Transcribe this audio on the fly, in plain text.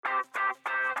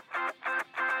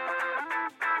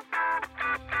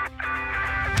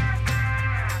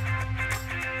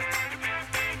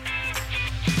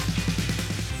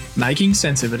Making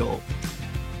Sense of It All,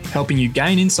 helping you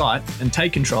gain insight and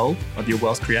take control of your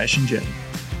wealth creation journey.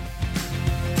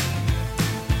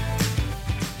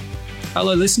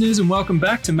 Hello listeners, and welcome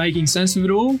back to Making Sense of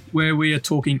It All, where we are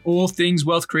talking all things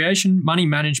wealth creation, money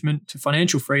management to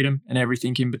financial freedom and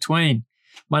everything in between.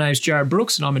 My name is Jared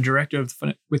Brooks and I'm a director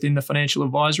within the Financial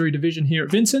Advisory Division here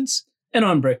at Vincent's. And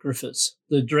I'm Brett Griffiths,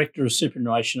 the Director of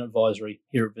Superannuation Advisory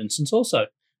here at Vincent's also.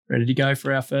 Ready to go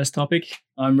for our first topic?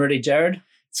 I'm ready, Jared.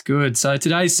 It's good. So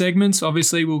today's segments,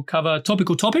 obviously, we'll cover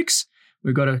topical topics.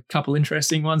 We've got a couple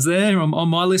interesting ones there on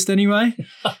my list anyway.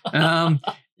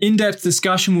 In-depth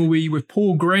discussion will be with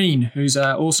Paul Green, who's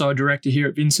also a director here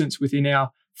at Vincent's within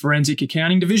our Forensic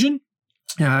Accounting Division.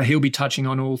 He'll be touching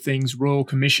on all things Royal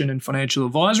Commission and financial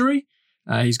advisory.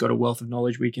 He's got a wealth of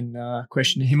knowledge we can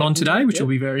question him on today, which will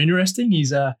be very interesting.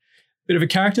 He's a bit of a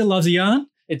character, loves a yarn.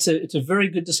 It's a very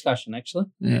good discussion, actually.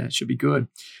 Yeah, it should be good.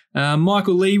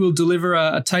 Michael Lee will deliver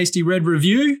a tasty read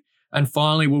review. And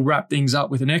finally, we'll wrap things up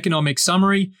with an economic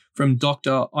summary from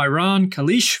Dr. Iran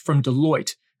Kalish from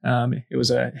Deloitte. It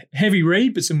was a heavy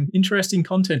read, but some interesting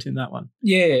content in that one.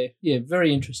 Yeah,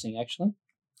 very interesting, actually.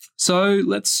 So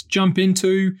let's jump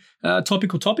into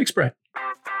topical topics, Brett.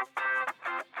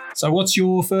 So what's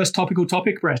your first topical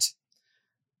topic, Brett?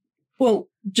 Well,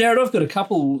 Jared, I've got a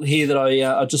couple here that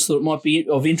I just thought might be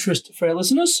of interest for our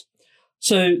listeners.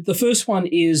 So the first one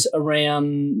is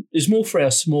more for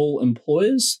our small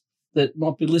employers that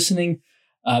might be listening.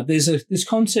 There's this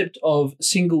concept of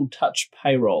single touch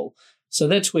payroll. So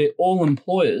that's where all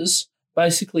employers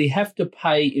basically have to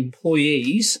pay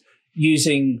employees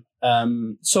using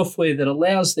software that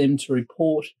allows them to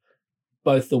report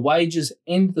both the wages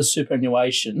and the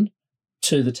superannuation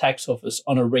to the tax office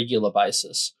on a regular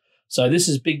basis. So this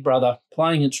is Big Brother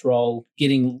playing its role,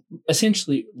 getting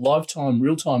essentially lifetime,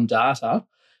 real-time data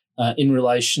in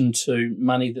relation to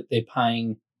money that they're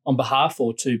paying on behalf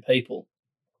or to people.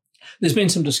 There's been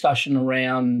some discussion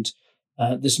around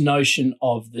this notion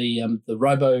of the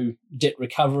robo debt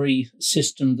recovery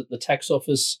system that the tax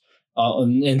office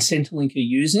and Centrelink are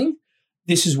using.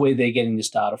 This is where they're getting this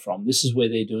data from. This is where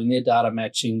they're doing their data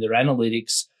matching, their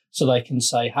analytics, so they can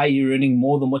say, hey, you're earning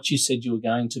more than what you said you were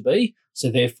going to be, so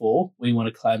therefore we want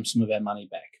to claim some of our money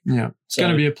back. Yeah, it's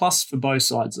going to be a plus for both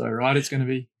sides though, right? It's going to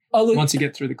be, once you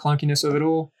get through the clunkiness of it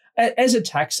all. As a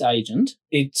tax agent,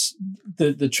 it's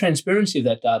the transparency of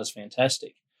that data is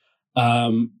fantastic.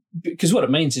 Because what it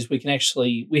means is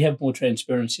we have more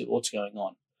transparency of what's going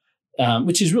on,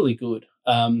 which is really good.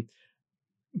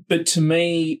 But to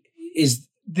me,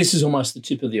 this is almost the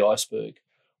tip of the iceberg.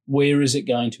 Where is it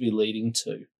going to be leading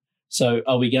to? So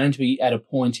are we going to be at a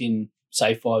point in,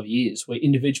 say, 5 years where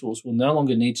individuals will no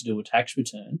longer need to do a tax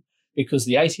return because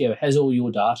the ATO has all your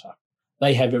data?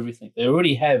 They have everything. They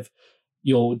already have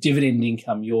your dividend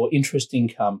income, your interest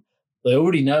income. They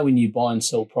already know when you buy and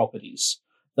sell properties.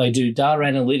 They do data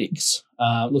analytics,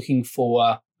 looking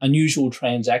for unusual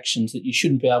transactions that you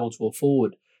shouldn't be able to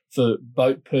afford for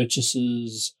boat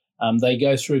purchases. They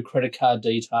go through credit card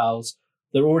details.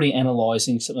 They're already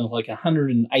analysing something like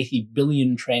 180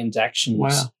 billion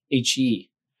transactions each year.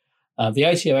 The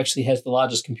ATO actually has the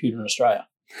largest computer in Australia.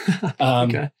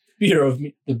 Okay.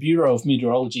 The Bureau of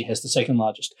Meteorology has the second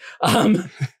largest.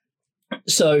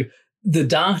 So the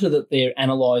data that they're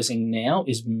analysing now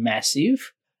is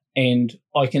massive. And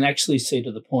I can actually see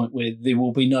to the point where there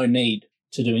will be no need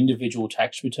to do individual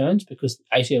tax returns because the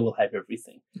ATO will have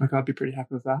everything. Okay, I'd be pretty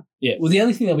happy with that. Yeah. Well, the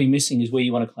only thing they'll be missing is where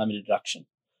you want to claim a deduction.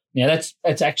 Now,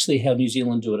 that's actually how New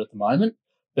Zealand do it at the moment,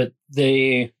 but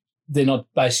they're not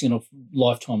basing it off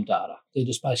lifetime data. They're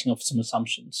just basing it off some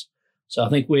assumptions. So I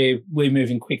think we're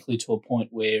moving quickly to a point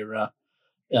where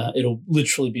it'll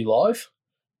literally be live,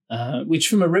 which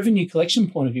from a revenue collection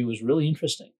point of view is really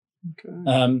interesting.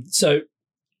 Okay.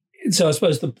 So I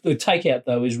suppose the takeout,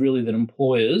 though, is really that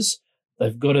employers,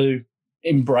 they've got to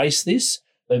embrace this.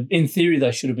 In theory,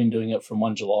 they should have been doing it from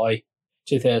 1 July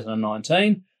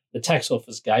 2019. The tax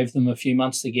office gave them a few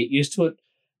months to get used to it.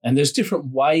 And there's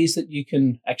different ways that you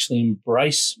can actually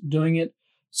embrace doing it.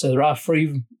 So there are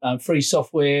free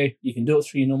software. You can do it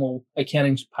through your normal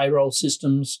accounting payroll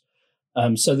systems.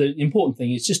 So the important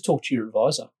thing is just talk to your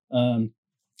advisor.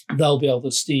 They'll be able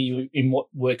to steer you in what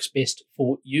works best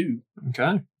for you.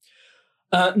 Okay.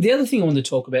 The other thing I want to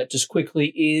talk about just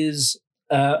quickly is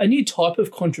a new type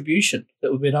of contribution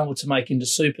that we've been able to make into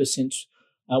super since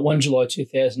 1 July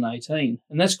 2018,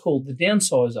 and that's called the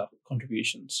downsizer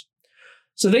contributions.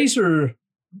 So these are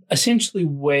essentially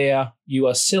where you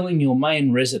are selling your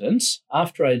main residence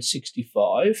after age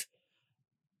 65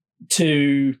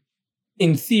 to,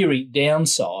 in theory,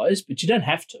 downsize, but you don't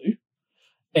have to,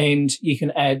 and you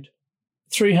can add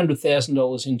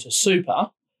 $300,000 into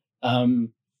super, and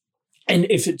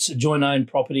if it's a joint-owned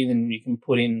property, then you can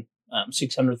put in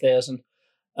 $600,000,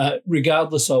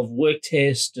 regardless of work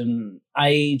test and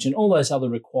age and all those other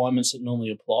requirements that normally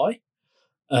apply.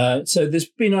 So there's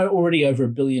been already over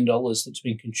 $1 billion that's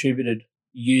been contributed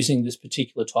using this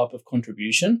particular type of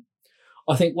contribution.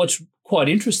 I think what's quite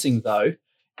interesting though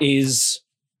is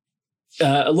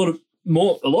a lot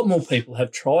more people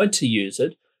have tried to use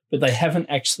it, but they haven't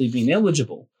actually been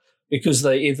eligible because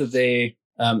they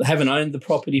haven't owned the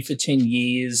property for 10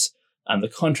 years. The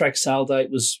contract sale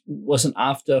date wasn't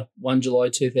after 1 July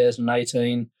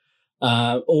 2018.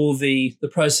 All the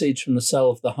proceeds from the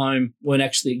sale of the home weren't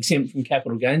actually exempt from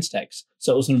capital gains tax,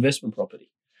 so it was an investment property.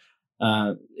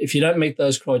 If you don't meet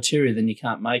those criteria, then you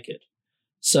can't make it.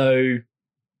 So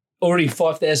already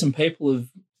 5,000 people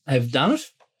have done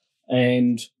it,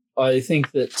 and I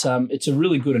think that it's a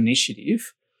really good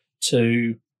initiative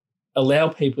to allow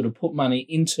people to put money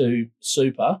into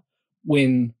super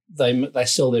when they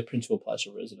sell their principal place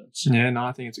of residence. Yeah, no,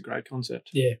 I think it's a great concept.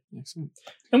 Yeah. Excellent.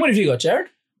 And what have you got, Jared?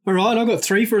 All right, I've got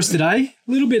 3 for us today.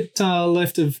 A little bit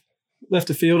left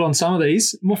of field on some of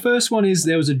these. My first one is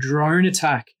there was a drone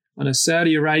attack on a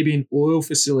Saudi Arabian oil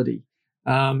facility.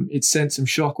 It sent some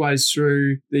shockwaves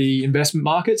through the investment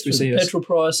markets. We've seen petrol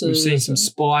prices. We've seen some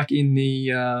spike in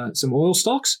the some oil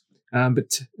stocks,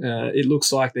 but it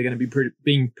looks like they're going to be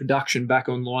being production back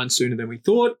online sooner than we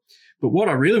thought. But what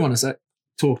I really want to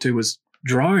talk to was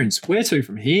drones. Where to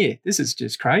from here? This is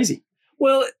just crazy.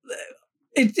 Well,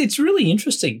 it's really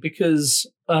interesting because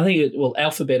I think,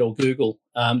 Alphabet or Google,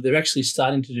 they're actually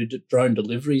starting to do drone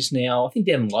deliveries now. I think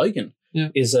down in Logan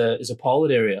is a pilot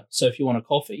area. So if you want a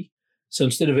coffee, so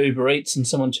instead of Uber Eats and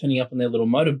someone turning up on their little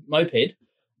moped,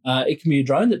 it can be a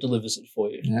drone that delivers it for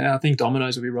you. Yeah, I think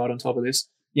Domino's will be right on top of this.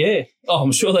 Yeah. Oh,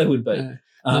 I'm sure they would be.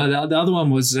 No, the other one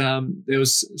was there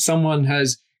was someone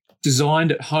has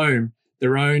designed at home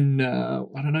their own,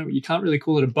 I don't know, you can't really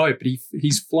call it a boat, but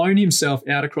he's flown himself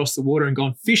out across the water and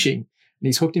gone fishing. And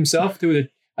he's hooked himself to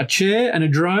a chair and a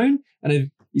drone,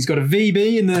 and he's got a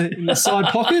VB in the side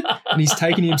pocket, and he's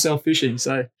taking himself fishing.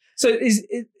 So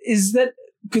is that,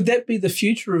 could that be the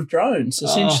future of drones?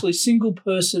 Essentially single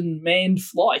person manned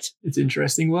flight. It's an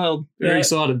interesting world. Very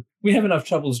excited. We have enough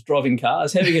troubles driving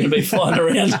cars. How are you going to be flying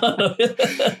around?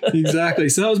 Exactly.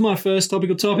 So that was my first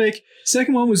topical topic.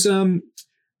 Second one was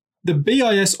the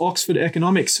BIS Oxford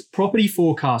Economics property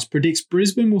forecast predicts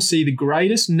Brisbane will see the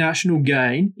greatest national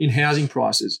gain in housing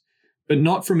prices, but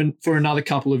not for another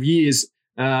couple of years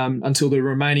until the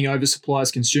remaining oversupply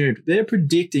is consumed. They're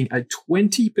predicting a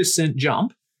 20%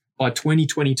 jump by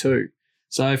 2022.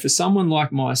 So for someone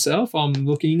like myself, I'm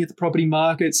looking at the property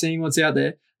market, seeing what's out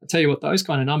there. I tell you what, those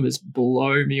kind of numbers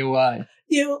blow me away.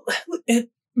 Yeah, well, look,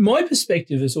 my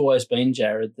perspective has always been,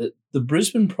 Jared, that the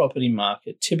Brisbane property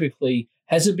market typically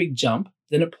has a big jump,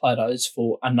 then it plateaus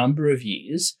for a number of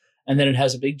years, and then it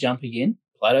has a big jump again,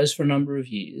 plateaus for a number of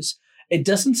years. It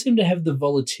doesn't seem to have the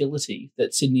volatility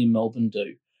that Sydney and Melbourne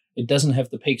do. It doesn't have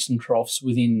the peaks and troughs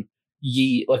within a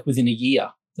year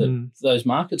that those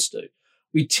markets do.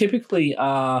 We typically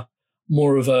are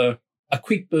more of a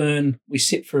quick burn, we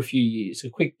sit for a few years. A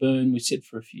quick burn, we sit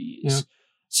for a few years. Yeah.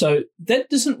 So that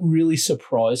doesn't really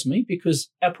surprise me because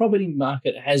our property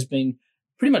market has been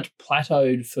pretty much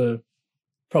plateaued for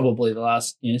probably the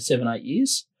last 7-8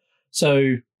 years.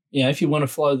 So, if you want to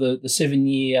follow the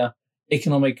 7-year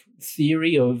economic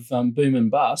theory of boom and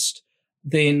bust,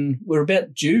 then we're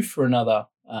about due for another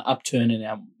upturn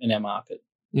in our market.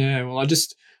 Yeah, well, I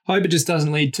just hope it just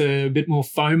doesn't lead to a bit more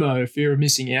FOMO, fear of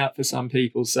missing out for some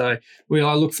people. So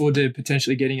I look forward to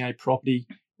potentially getting a property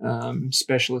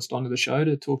specialist onto the show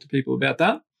to talk to people about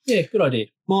that. Yeah, good idea.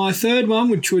 My third one,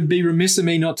 which would be remiss of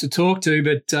me not to talk to,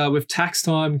 but with tax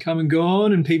time come and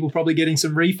gone and people probably getting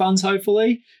some refunds,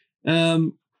 hopefully,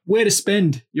 where to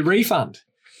spend your refund.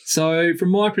 So from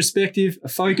my perspective, a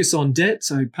focus on debt,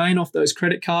 so paying off those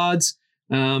credit cards,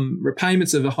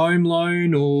 repayments of a home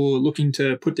loan or looking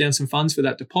to put down some funds for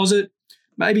that deposit,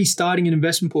 maybe starting an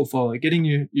investment portfolio, getting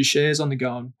your shares on the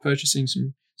go and purchasing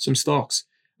some stocks.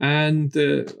 And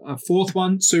the fourth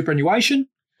one, superannuation.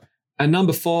 And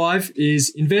number 5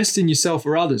 is invest in yourself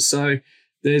or others. So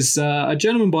there's a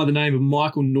gentleman by the name of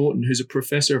Michael Norton, who's a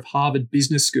professor of Harvard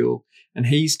Business School, and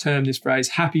he's termed this phrase,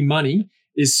 happy money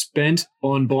is spent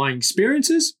on buying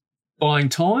experiences, buying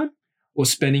time, or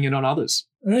spending it on others.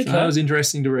 Okay. So that was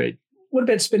interesting to read. What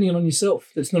about spending it on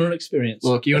yourself? That's not an experience.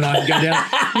 Look, you and I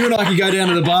could go down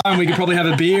to the bar and we could probably have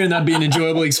a beer and that'd be an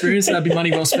enjoyable experience. That'd be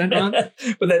money well spent, right?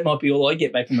 But that might be all I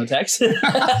get back from the tax.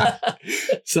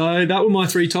 So that were my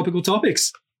 3 topical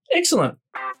topics. Excellent.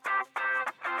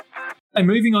 And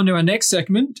moving on to our next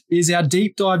segment is our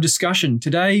deep dive discussion.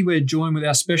 Today, we're joined with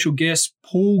our special guest,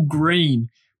 Paul Green.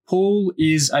 Paul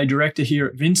is a director here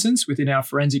at Vincent's within our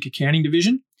forensic accounting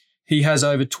division. He has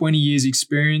over 20 years'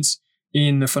 experience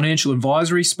in the financial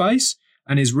advisory space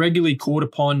and is regularly called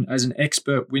upon as an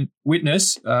expert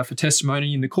witness for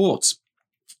testimony in the courts.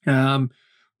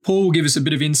 Paul will give us a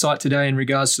bit of insight today in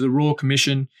regards to the Royal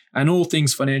Commission and all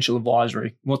things financial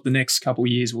advisory, what the next couple of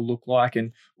years will look like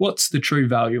and what's the true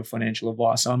value of financial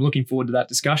advice. So I'm looking forward to that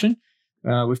discussion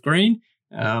with Green.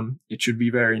 It should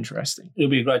be very interesting. It'll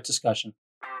be a great discussion.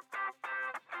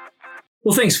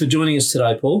 Well, thanks for joining us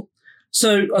today, Paul.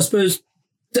 So I suppose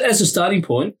as a starting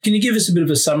point, can you give us a bit of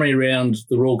a summary around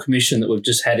the Royal Commission that we've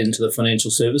just had into the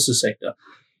financial services sector?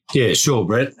 Yeah, sure,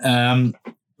 Brett.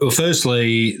 Well,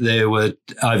 firstly, there were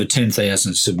over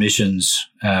 10,000 submissions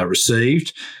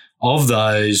received. Of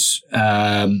those,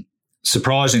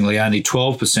 surprisingly, only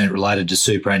 12% related to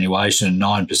superannuation,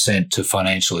 9% to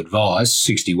financial advice,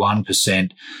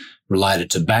 61%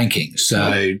 related to banking.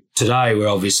 So today we're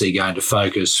obviously going to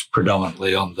focus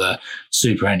predominantly on the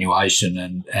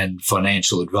superannuation and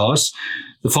financial advice.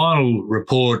 The final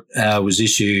report was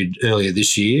issued earlier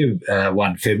this year,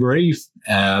 1 February.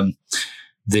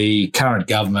 The current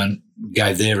government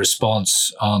gave their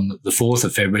response on the 4th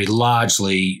of February,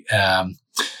 largely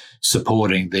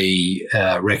supporting the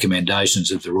recommendations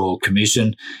of the Royal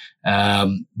Commission.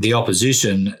 The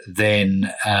opposition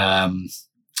then,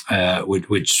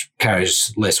 which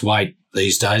carries less weight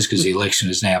these days because the election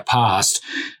is now passed,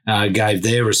 gave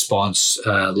their response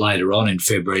later on in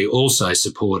February, also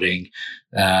supporting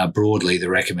broadly the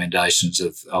recommendations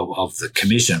of the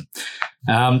Commission.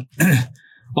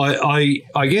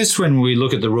 I guess when we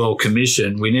look at the Royal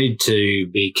Commission, we need to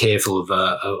be careful of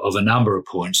a number of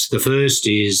points. The first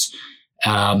is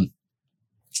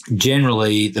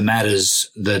generally the matters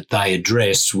that they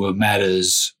addressed were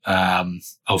matters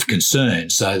of concern.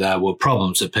 So they were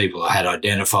problems that people had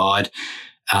identified.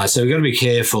 So we've got to be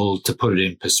careful to put it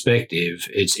in perspective.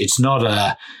 It's not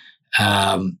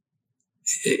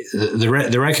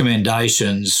the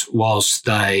recommendations, whilst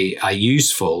they are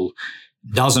useful,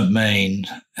 doesn't mean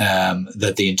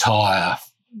that the entire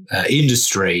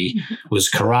industry was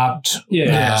corrupt,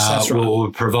 that's right.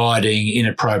 or providing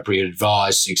inappropriate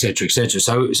advice, et cetera, et cetera.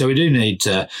 So we do need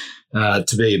to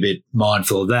be a bit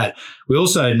mindful of that. We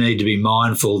also need to be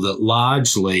mindful that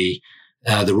largely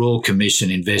the Royal Commission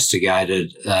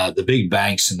investigated the big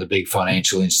banks and the big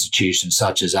financial institutions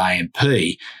such as AMP,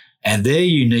 and they're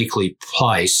uniquely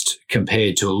placed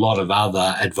compared to a lot of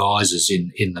other advisors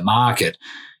in the market,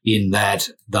 in that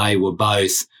they were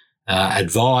both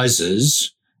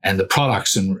advisors, and the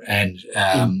products and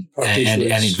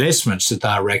investments that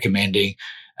they're recommending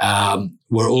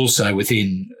were also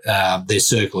within their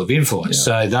circle of influence.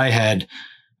 Yeah. So they had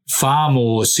far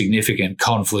more significant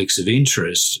conflicts of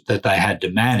interest that they had to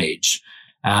manage.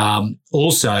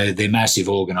 Also, they're massive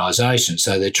organisations,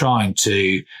 so they're trying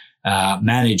to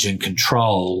manage and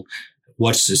control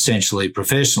what's essentially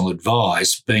professional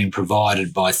advice being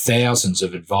provided by thousands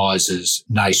of advisors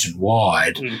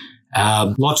nationwide.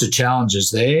 Lots of challenges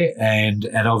there, and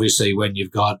obviously when you've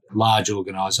got large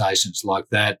organisations like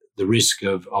that, the risk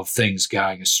of things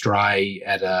going astray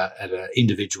at a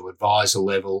individual advisor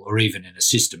level or even in a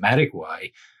systematic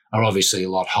way are obviously a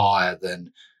lot higher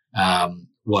than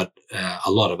what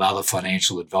a lot of other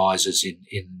financial advisors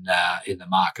in the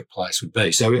marketplace would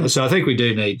be. So I think we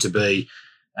do need to be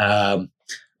a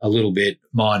little bit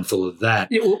mindful of that.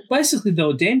 Yeah, well, basically they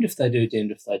were damned if they do,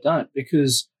 damned if they don't,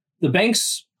 because the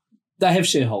banks, they have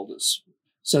shareholders.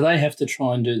 So they have to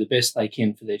try and do the best they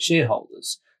can for their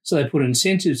shareholders. So they put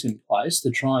incentives in place to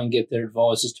try and get their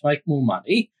advisors to make more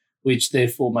money, which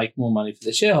therefore make more money for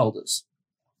their shareholders.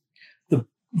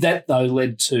 That, though,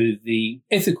 led to the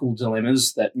ethical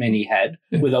dilemmas that many had,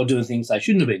 where they were doing things they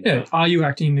shouldn't have been doing. Are you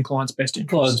acting in the client's best interest?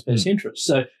 Client's best interest.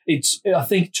 So I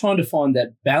think trying to find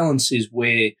that balance is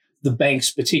where the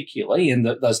banks particularly and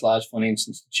those large finance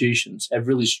institutions have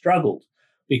really struggled,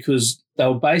 because they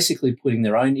were basically putting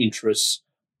their own interests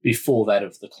before that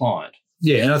of the client.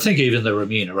 Yeah, and I think even the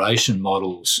remuneration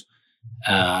models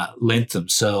lent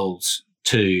themselves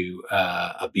to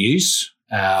abuse,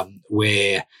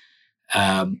 where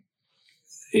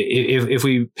if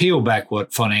we peel back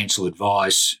what financial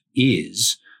advice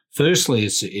is, firstly,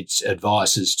 it's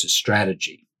advice as to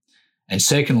strategy. And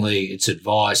secondly, it's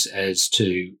advice as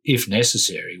to, if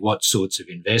necessary, what sorts of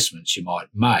investments you might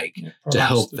make to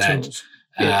help that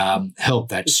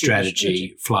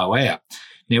strategy flow out.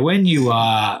 Now, when you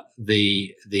are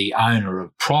the owner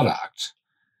of product,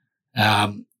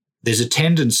 there's a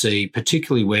tendency,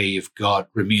 particularly where you've got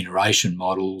remuneration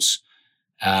models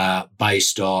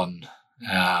based on,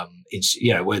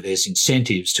 where there's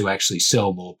incentives to actually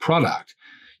sell more product,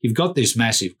 you've got this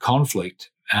massive conflict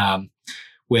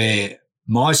where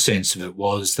my sense of it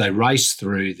was they raced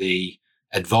through the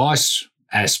advice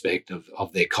aspect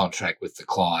of their contract with the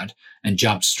client and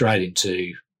jumped straight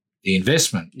into the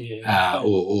investment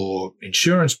or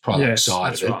insurance product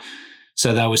side of it. Right.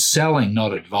 So they were selling,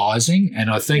 not advising. And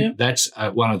I think that's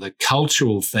one of the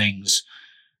cultural things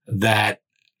that,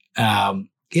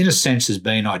 in a sense, has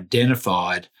been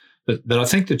identified. But I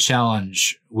think the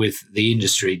challenge with the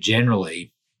industry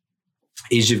generally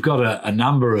is you've got a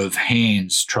number of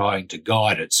hands trying to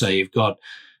guide it. So you've got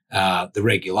the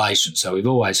regulation. So we've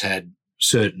always had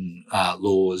certain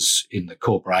laws in the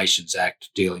Corporations Act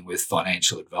dealing with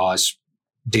financial advice,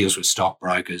 deals with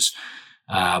stockbrokers,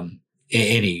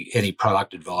 any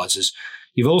product advisors.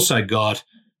 You've also got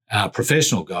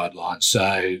professional guidelines,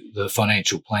 so the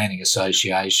Financial Planning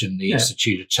Association, the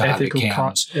Institute of Chartered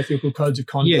Accountants. Ethical codes of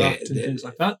conduct and things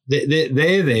like that.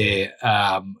 They're there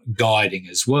guiding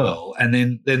as well. And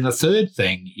then the third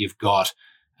thing you've got,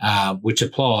 which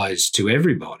applies to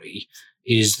everybody,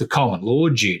 is the common law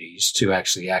duties to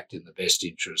actually act in the best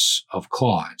interests of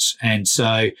clients. And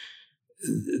so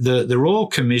the Royal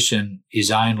Commission is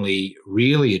only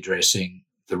really addressing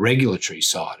the regulatory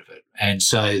side of it. And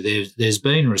so there's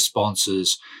been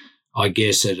responses, I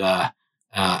guess, at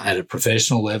a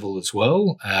professional level as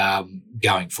well,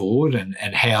 going forward,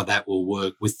 and how that will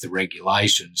work with the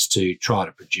regulations to try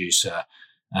to produce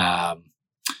a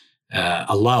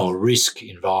lower risk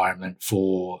environment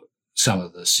for some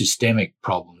of the systemic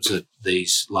problems that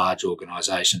these large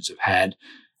organisations have had.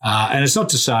 And it's not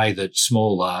to say that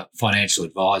smaller financial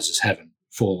advisors haven't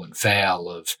fallen foul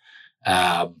of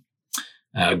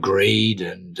greed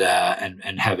and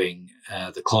having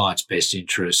the client's best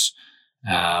interests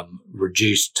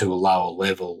reduced to a lower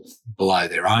level below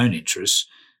their own interests.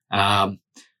 And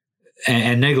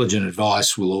negligent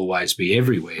advice will always be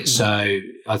everywhere. Mm-hmm. So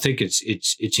I think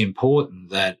it's important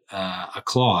that a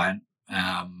client,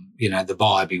 the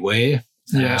buyer beware.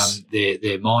 Yes.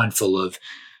 They're mindful of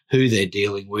who they're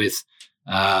dealing with.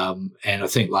 And I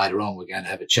think later on we're going to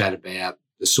have a chat about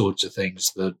the sorts of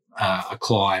things that a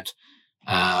client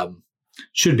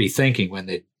should be thinking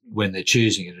when they're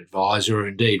choosing an advisor, or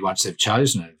indeed once they've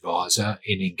chosen an advisor,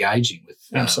 in engaging with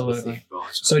the advisor.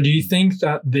 So do you think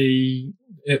that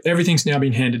everything's now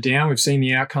been handed down? We've seen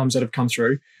the outcomes that have come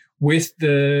through. With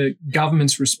the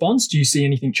government's response, do you see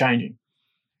anything changing?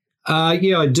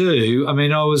 Yeah, I do. I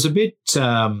mean, I was a bit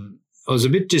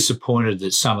disappointed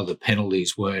that some of the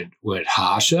penalties weren't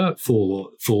harsher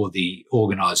for the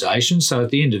organisation. So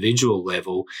at the individual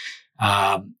level,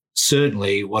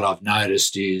 certainly what I've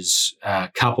noticed is,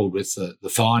 coupled with the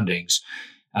findings,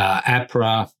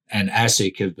 APRA and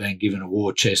ASIC have been given a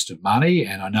war chest of money,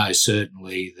 and I know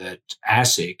certainly that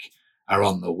ASIC are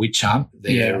on the witch hunt.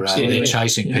 They're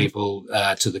chasing people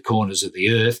to the corners of the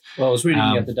earth. Well, I was reading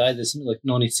the other day, there's something like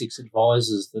 96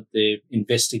 advisors that they're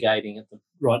investigating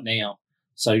right now.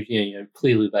 So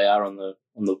clearly they are on the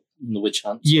witch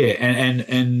hunt. Yeah,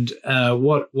 and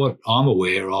what I'm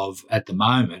aware of at the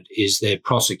moment is they're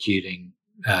prosecuting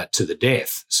to the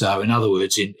death. So in other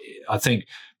words, I think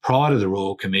prior to the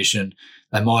Royal Commission,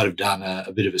 they might have done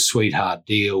a bit of a sweetheart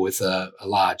deal with a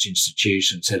large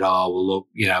institution, said, oh, well, look,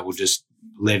 we'll just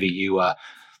levy you a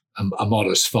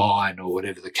modest fine or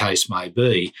whatever the case may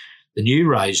be. The new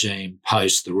regime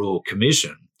post the Royal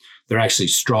Commission, they're actually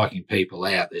striking people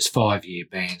out. There's 5-year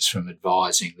bans from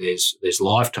advising. There's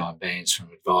lifetime bans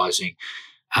from advising.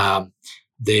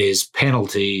 There's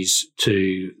penalties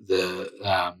to the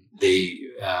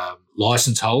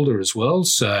license holder as well.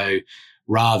 So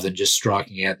rather than just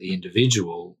striking out the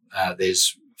individual,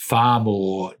 there's far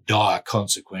more dire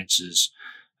consequences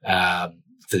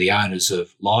for the owners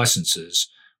of licenses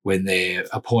when they're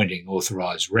appointing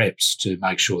authorised reps to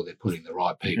make sure they're putting the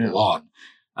right people on.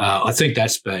 I think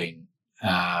that's been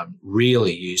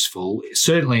really useful,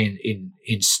 certainly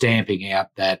in stamping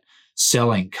out that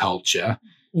selling culture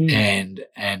and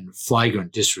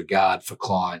flagrant disregard for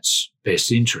clients'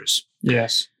 best interests.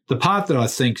 Yes. The part that I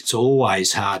think it's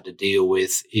always hard to deal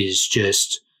with is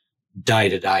just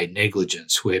day-to-day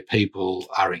negligence where people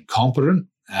are incompetent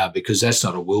because that's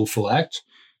not a willful act.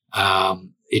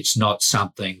 It's not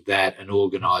something that an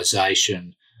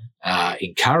organisation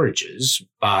encourages,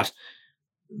 but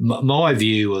my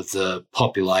view of the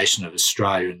population of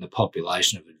Australia and the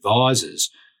population of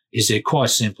advisors is there quite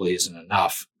simply isn't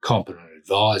enough competent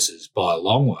advisors by a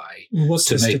long way. What's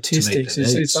to the meet statistics? their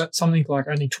It's needs. something like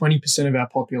only 20% of our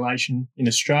population in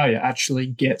Australia actually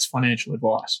gets financial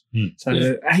advice. So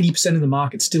Yeah. 80% of the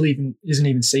market still isn't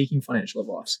even seeking financial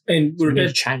advice. And So we're we need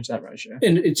about to change that ratio.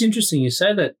 And it's interesting you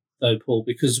say that, though, Paul,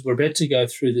 because we're about to go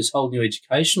through this whole new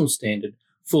educational standard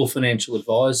for financial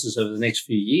advisors over the next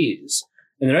few years.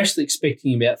 And they're actually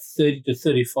expecting about 30 to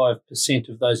 35%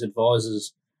 of those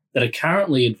advisors that are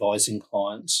currently advising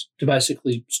clients to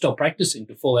basically stop practicing,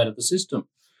 to fall out of the system.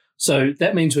 So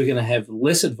that means we're going to have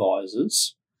less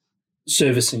advisors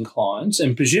servicing clients,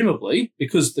 and presumably,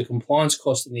 because the compliance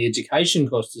cost and the education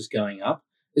cost is going up,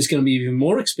 it's going to be even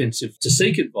more expensive to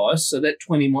seek advice, so that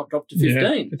 20 might drop to 15.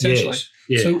 Yeah, potentially.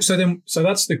 Yes. Yeah. So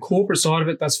that's the corporate side of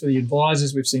it. That's for the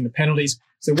advisors. We've seen the penalties.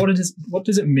 So what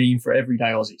does it mean for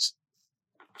everyday Aussies?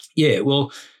 Yeah,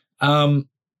 well,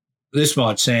 this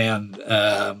might sound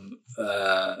a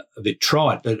bit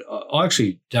trite, but I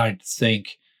actually don't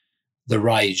think the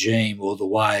regime or the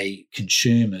way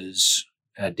consumers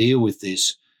deal with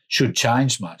this should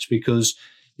change much, because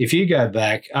if you go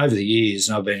back over the years,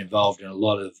 and I've been involved in a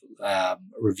lot of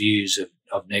reviews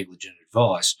of negligent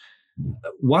advice,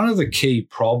 one of the key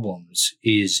problems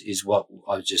is what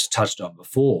I just touched on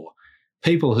before: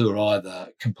 people who are either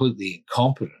completely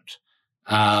incompetent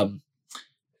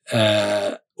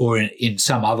or in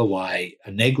some other way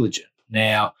are negligent.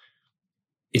 Now,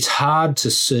 it's hard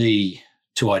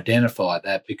to identify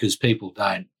that because people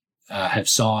don't have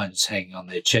signs hanging on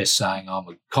their chest saying I'm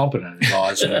a competent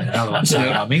advisor and another one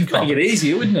saying I'm incompetent. Make it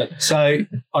easier, wouldn't it? So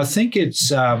I think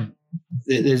it's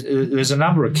there's a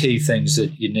number of key things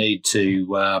that you need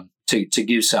to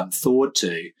give some thought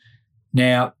to.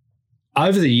 Now,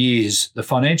 over the years, the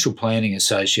Financial Planning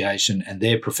Association and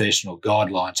their professional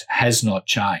guidelines has not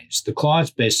changed. The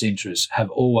client's best interests have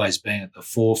always been at the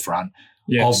forefront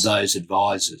of those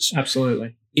advisors,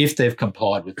 Absolutely. if they've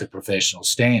complied with the professional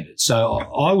standards. So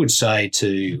I would say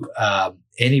to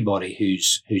anybody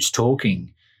who's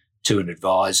talking to an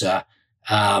advisor,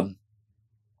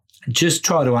 just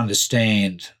try to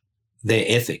understand their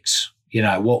ethics,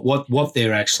 what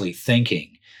they're actually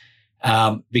thinking.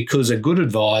 Because a good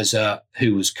advisor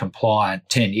who was compliant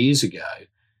 10 years ago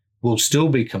will still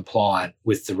be compliant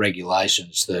with the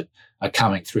regulations that are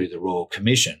coming through the Royal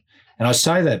Commission. And I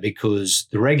say that because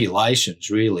the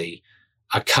regulations really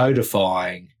are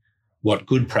codifying what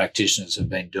good practitioners have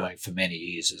been doing for many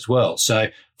years as well. So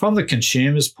from the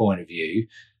consumer's point of view,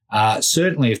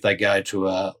 certainly if they go to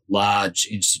a large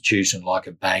institution like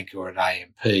a bank or an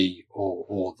AMP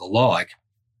or the like,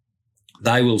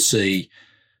 they will see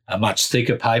a much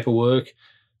thicker paperwork,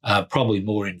 probably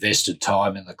more invested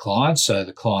time in the client, so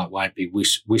the client won't be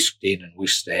whisked in and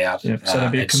whisked out. Yeah, so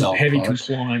there'll be a heavy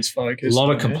compliance focus. A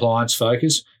lot of compliance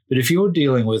focus. But if you're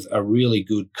dealing with a really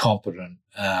good, competent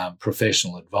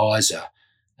professional advisor,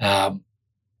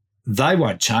 they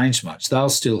won't change much. They'll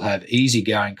still have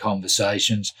easygoing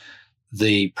conversations.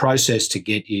 The process to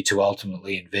get you to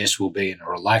ultimately invest will be in a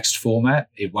relaxed format.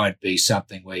 It won't be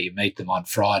something where you meet them on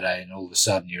Friday and all of a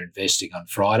sudden you're investing on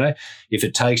Friday. If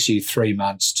it takes you 3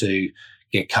 months to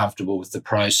get comfortable with the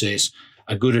process,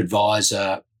 a good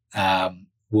advisor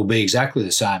will be exactly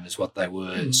the same as what they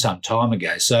were some time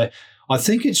ago. So I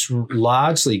think it's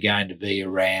largely going to be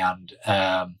around,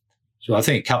 so I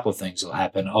think a couple of things will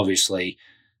happen. Obviously,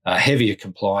 heavier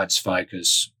compliance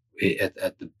focus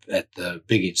at the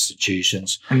big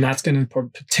institutions. And that's going to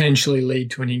potentially lead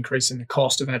to an increase in the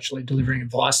cost of actually delivering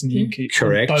advice, and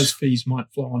Correct. Those fees might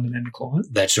flow on to the client.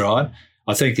 That's right.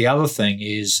 I think the other thing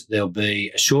is there'll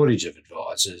be a shortage of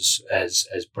advisors, as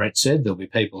Brett said. There'll be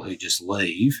people who just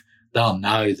leave. They'll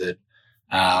know that,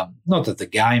 not that the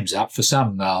game's up. For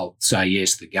some, they'll say,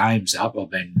 yes, the game's up. I've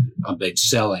been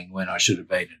selling when I should have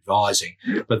been advising.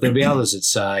 But there'll be others that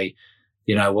say,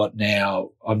 you know what,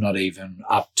 now I'm not even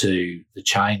up to the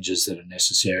changes that are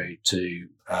necessary to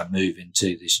move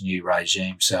into this new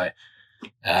regime. So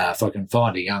if I can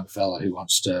find a young fella who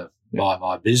wants to buy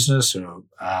my business, or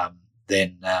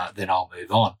then I'll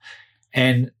move on.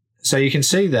 And so you can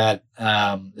see that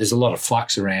there's a lot of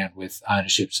flux around with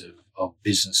ownerships of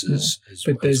businesses.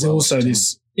 But there's also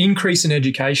this increase in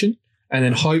education, and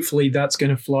then hopefully that's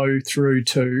going to flow through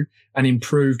to an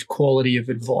improved quality of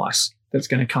advice that's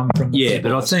going to come from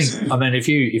but I think,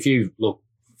 if you look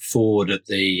forward at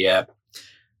the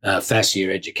FASEA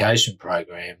education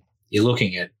program, you're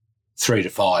looking at 3 to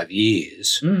 5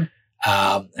 years. And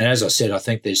as I said, I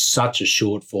think there's such a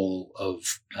shortfall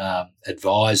of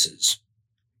advisors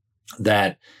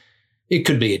that it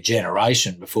could be a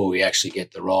generation before we actually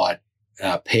get the right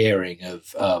pairing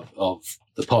of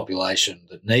the population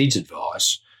that needs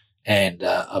advice and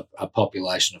a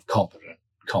population of competent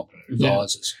competent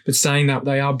advisors. But saying that,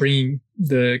 they are bringing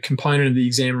the component of the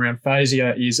exam around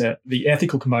FASEA is the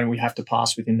ethical component we have to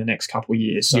pass within the next couple of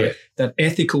years. So that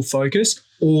ethical focus,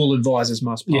 all advisors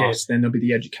must pass. Then there'll be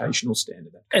the educational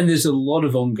standard. And there's a lot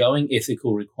of ongoing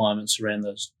ethical requirements around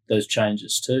those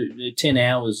changes too. 10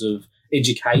 hours of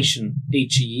education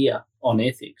each year on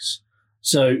ethics.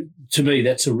 So to me,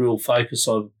 that's a real focus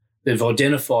of, they've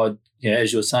identified,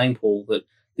 as you were saying, Paul, that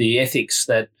the ethics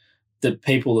that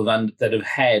people that have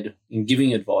had in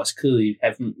giving advice clearly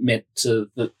haven't met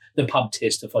the pub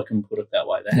test, if I can put it that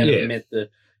way. They haven't met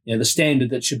the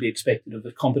standard that should be expected of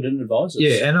the competent advisors.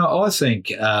 Yeah, and I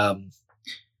think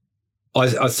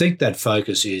I think that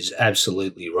focus is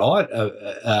absolutely right.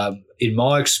 In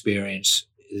my experience,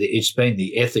 it's been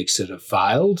the ethics that have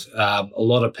failed. A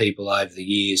lot of people over the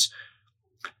years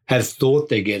have thought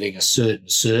they're getting a certain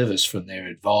service from their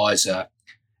advisor,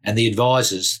 and the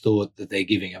advisors thought that they're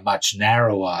giving a much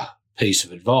narrower piece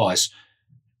of advice.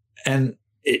 And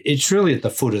it's really at the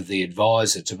foot of the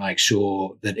advisor to make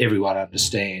sure that everyone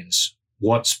understands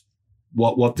what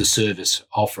the service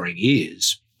offering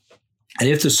is. And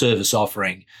if the service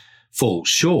offering falls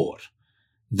short,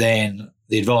 then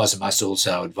the advisor must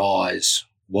also advise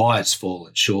why it's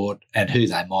fallen short and who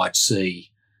they might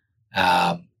see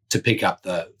to pick up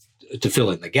to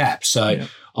fill in the gap. So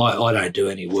I don't do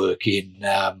any work in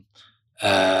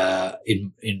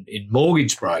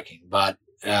mortgage broking, but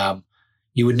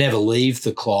you would never leave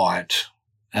the client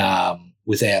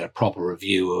without a proper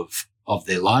review of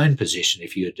their loan position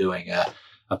if you're doing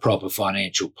a proper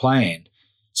financial plan.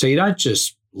 So you don't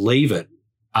just leave it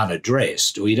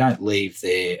unaddressed, or you don't leave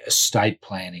their estate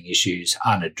planning issues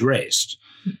unaddressed.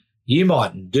 You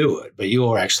mightn't do it, but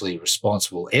you're actually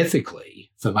responsible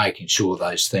ethically for making sure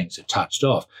those things are touched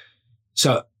off.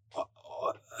 So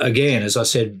again, as I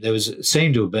said,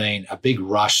 seemed to have been a big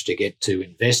rush to get to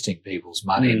investing people's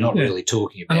money and not really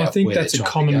talking about. And I think that's a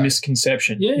common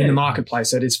misconception in the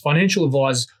marketplace, that it's financial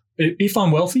advisors. If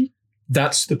I'm wealthy,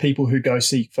 that's the people who go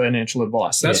seek financial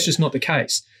advice. That's just not the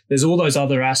case. There's all those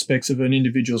other aspects of an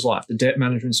individual's life, the debt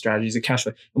management strategies, the cash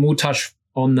flow, and we'll touch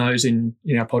on those in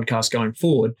our podcast going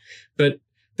forward. But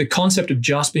the concept of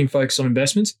just being focused on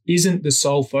investments isn't the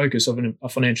sole focus of a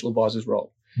financial advisor's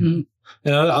role. Mm.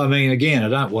 I mean, again, I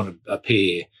don't want to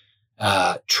appear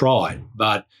trite,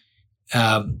 but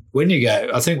when you go,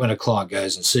 I think when a client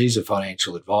goes and sees a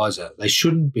financial advisor, they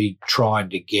shouldn't be trying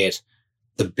to get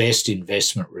the best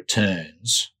investment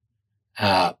returns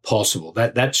possible.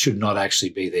 That should not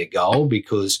actually be their goal,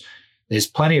 because there's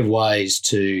plenty of ways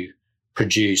to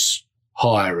produce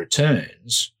higher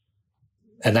returns,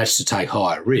 and that's to take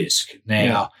higher risk.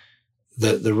 Now,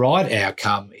 the right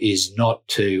outcome is not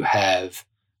to have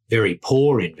very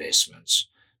poor investments,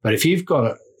 but if you've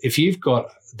got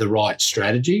the right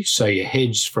strategy, so you're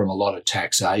hedged from a lot of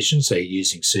taxation, so you're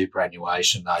using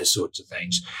superannuation, those sorts of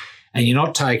things, and you're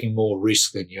not taking more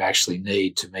risk than you actually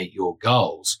need to meet your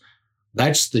goals,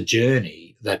 that's the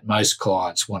journey that most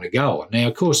clients want to go on. Now,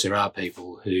 of course, there are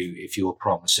people who, if you're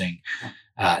promising,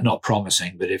 not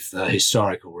promising, but if the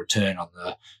historical return on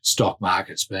the stock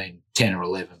market's been 10 or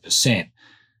 11%,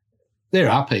 there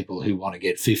are people who want to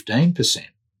get 15%.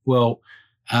 Well,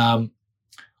 I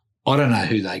don't know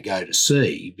who they go to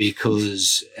see,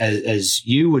 because as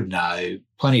you would know,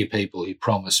 plenty of people who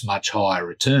promise much higher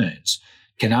returns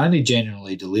can only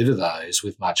generally deliver those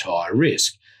with much higher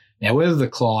risk. Now, whether the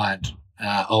client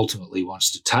ultimately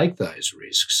wants to take those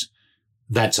risks,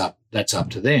 that's up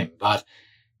to them. But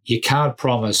you can't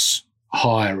promise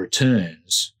higher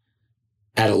returns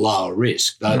at a lower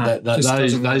risk.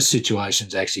 Those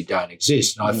situations actually don't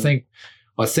exist. And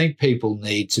I think people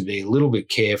need to be a little bit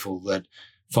careful that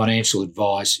financial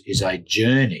advice is a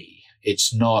journey.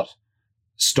 It's not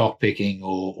stock picking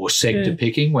or sector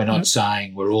picking. We're not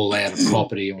saying we're all out of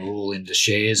property and we're all into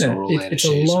shares and we're all out of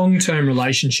shares. It's a long-term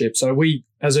relationship. So we,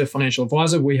 as a financial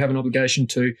advisor, we have an obligation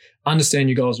to understand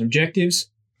your goals and objectives,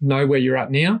 know where you're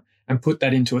at now, and put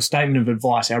that into a statement of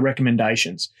advice, our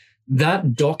recommendations.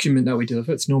 That document that we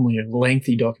deliver, it's normally a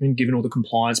lengthy document given all the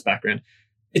compliance background.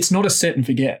 It's not a set and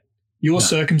forget. Your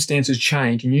circumstances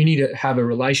change, and you need to have a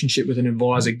relationship with an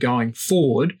advisor going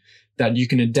forward that you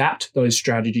can adapt those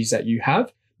strategies that you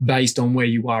have based on where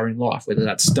you are in life, whether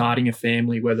that's starting a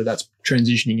family, whether that's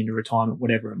transitioning into retirement,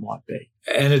 whatever it might be.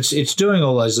 And it's doing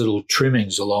all those little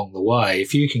trimmings along the way.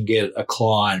 If you can get a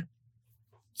client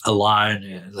a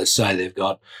loan, let's say they've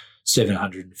got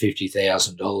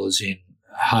 $750,000 in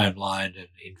home loan and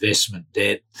investment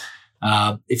debt,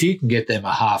 if you can get them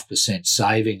 0.5%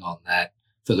 saving on that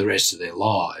for the rest of their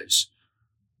lives,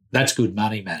 that's good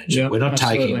money management. We're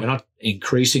not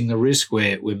increasing the risk,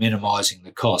 we're minimising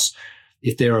the costs.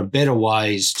 if there are better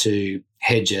ways to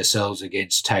hedge ourselves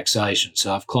against taxation.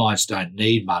 So if clients don't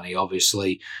need money,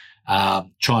 obviously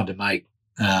trying to make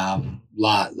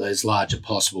those larger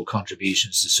possible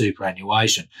contributions to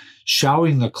superannuation,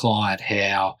 showing the client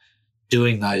how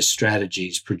doing those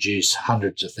strategies produce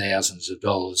hundreds of thousands of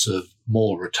dollars of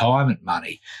more retirement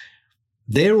money.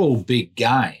 They're all big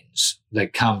gains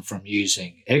that come from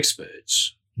using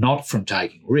experts, not from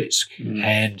taking risk.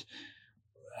 And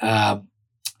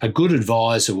a good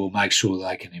advisor will make sure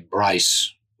they can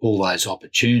embrace all those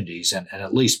opportunities and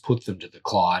at least put them to the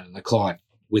client, and the client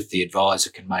with the advisor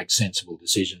can make sensible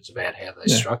decisions about how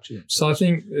they structure themselves. So I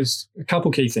think there's a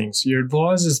couple key things. Your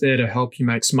advisor's there to help you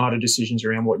make smarter decisions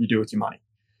around what you do with your money.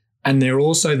 And they're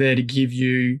also there to give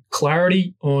you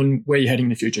clarity on where you're heading in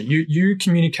the future. You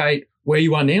communicate where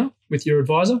you are now with your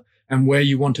advisor and where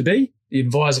you want to be. The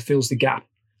advisor fills the gap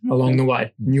along the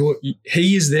way. And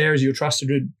he is there as your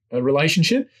trusted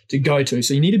relationship to go to.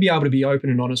 So you need to be able to be open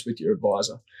and honest with your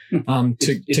advisor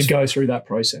to go through that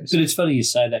process. But it's funny you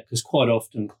say that, because quite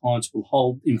often clients will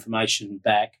hold information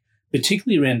back,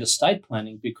 particularly around estate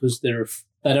planning, because they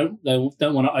don't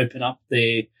want to open up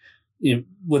their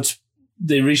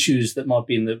their issues that might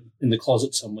be in the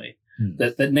closet somewhere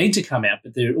that need to come out,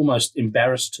 but they're almost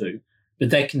embarrassed to. But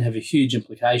that can have a huge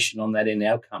implication on that end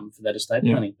outcome for that estate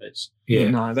planning piece. Yeah,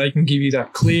 no, they can give you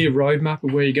that clear roadmap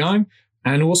of where you're going,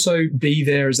 and also be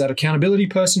there as that accountability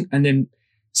person. And then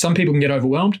some people can get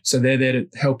overwhelmed, so they're there to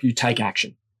help you take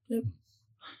action. Yep.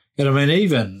 And I mean,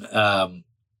 even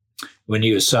when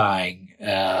you were saying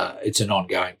it's an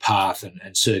ongoing path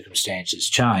and circumstances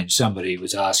change, somebody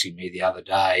was asking me the other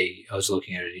day, I was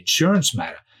looking at an insurance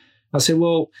matter. I said,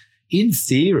 well, in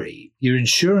theory, your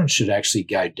insurance should actually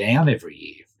go down every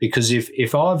year, because if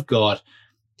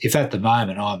at the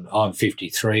moment I'm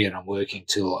 53 and I'm working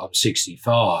till I'm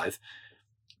 65,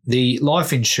 the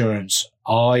life insurance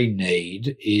I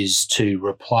need is to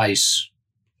replace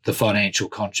the financial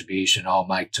contribution I'll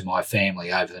make to my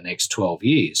family over the next 12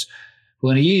 years.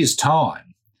 Well, in a year's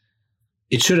time,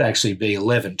 it should actually be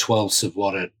 11/12 of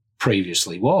what it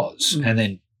previously was, and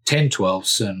then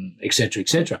 10/12 and et cetera, et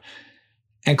cetera.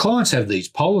 And clients have these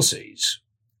policies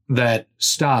that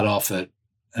start off at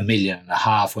 $1.5 million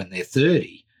when they're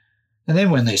 30. And then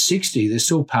when they're 60, they're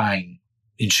still paying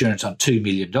insurance on $2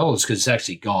 million because it's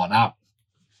actually gone up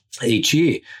each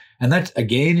year. And that,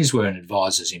 again, is where an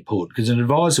advisor is important, because an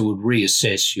advisor would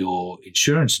reassess your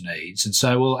insurance needs and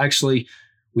say, well, actually,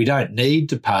 we don't need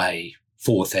to pay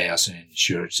 $4,000 in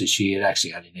insurance this year. It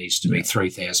actually only needs to be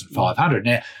 $3,500.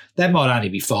 Now, that might only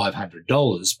be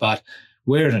 $500, but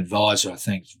where an advisor, I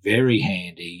think, is very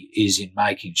handy is in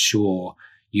making sure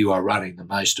you are running the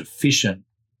most efficient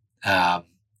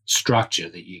structure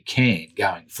that you can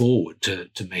going forward to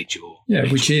meet your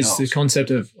which is goals. The concept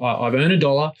of I've earned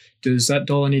 $1. Does that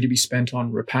dollar need to be spent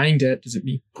on repaying debt? Does it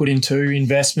be put into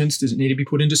investments? Does it need to be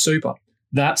put into super?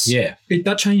 That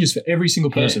changes for every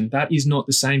single person. That is not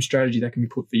the same strategy that can be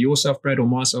put for yourself, Brett, or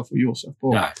myself, or yourself,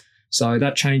 Paul. No. So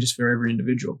that changes for every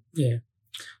individual. Yeah.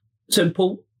 So,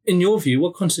 Paul, in your view,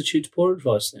 what constitutes poor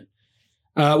advice then?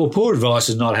 Well, poor advice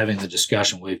is not having the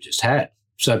discussion we've just had.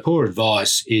 So poor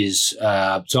advice is,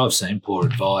 so I've seen poor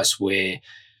advice where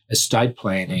estate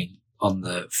planning on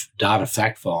the data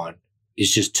fact find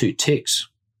is just 2 ticks.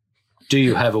 Do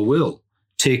you have a will?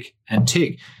 Tick and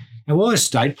tick. And why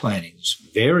estate planning is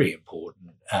very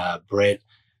important, Brett,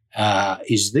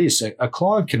 is this. A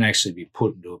client can actually be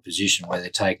put into a position where they're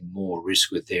taking more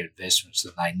risk with their investments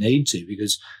than they need to,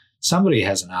 because somebody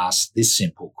hasn't asked this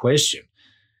simple question.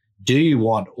 Do you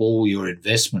want all your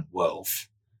investment wealth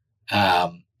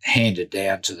handed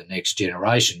down to the next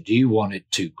generation? Do you want it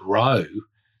to grow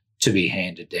to be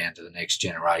handed down to the next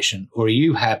generation? Or are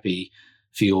you happy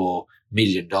for your $1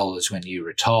 million when you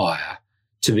retire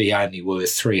to be only worth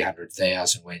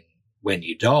 $300,000 when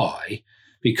you die?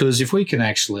 Because if we can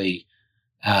actually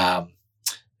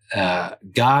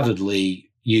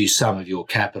guardedly use some of your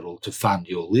capital to fund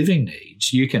your living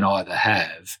needs, you can either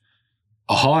have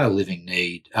a higher living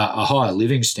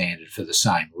standard for the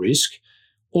same risk,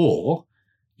 or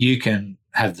you can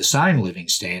have the same living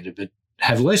standard but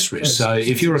have less risk. So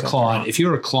if you're a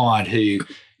client who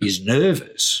is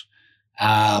nervous,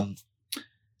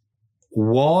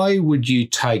 why would you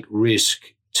take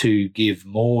risk to give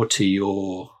more to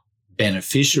your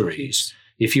beneficiaries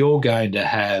if you're going to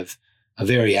have a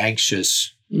very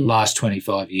anxious last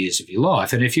 25 years of your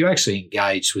life? And if you actually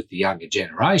engage with the younger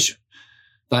generation,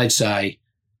 they'd say,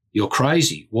 you're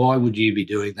crazy. Why would you be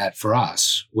doing that for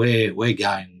us? We're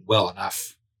going well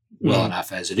enough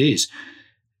as it is.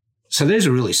 So there's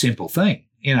a really simple thing.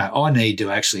 I need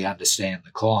to actually understand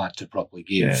the client to properly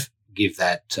give give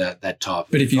that type.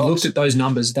 But if you advice. looked at those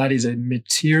numbers, that is a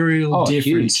material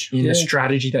difference huge. in the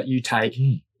strategy that you take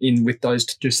in with those.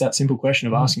 Just that simple question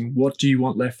of asking, what do you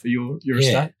want left for your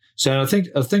estate? So I think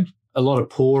a lot of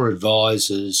poor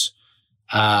advisors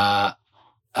have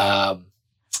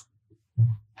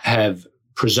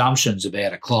presumptions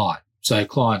about a client. So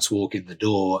clients walk in the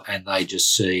door and they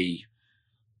just see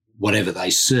whatever they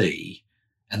see,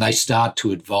 and they start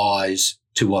to advise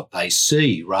to what they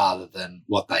see rather than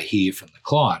what they hear from the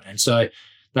client. And so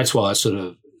that's why I sort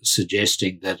of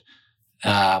suggesting that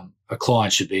a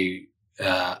client should be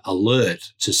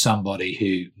alert to somebody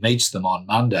who meets them on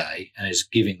Monday and is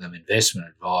giving them investment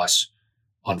advice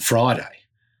on Friday.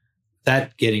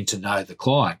 That getting to know the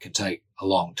client can take a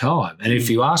long time. And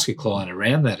if you ask a client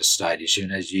around that estate issue,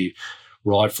 and as you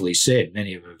rightfully said,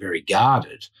 many of them are very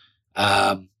guarded,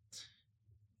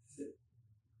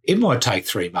 it might take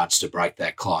 3 months to break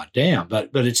that client down,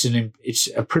 but it's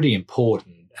a pretty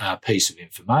important piece of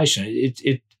information.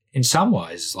 It in some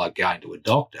ways is like going to a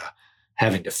doctor,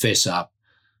 having to fess up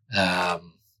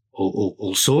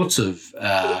all sorts of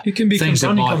it can be things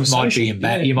that might be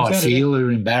you might feel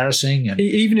are embarrassing. And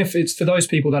even if it's for those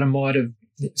people that might have,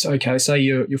 it's okay, say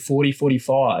you're 40,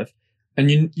 45,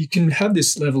 and you can have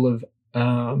this level of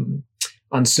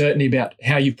uncertainty about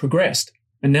how you've progressed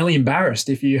and nearly embarrassed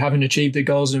if you haven't achieved the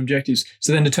goals and objectives.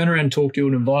 So then to turn around and talk to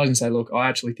an advisor and say, look, I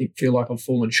actually feel like I've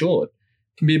fallen short,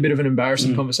 can be a bit of an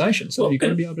embarrassing conversation. So you've got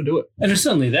to be able to do it. And it's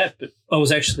certainly that, but I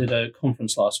was actually at a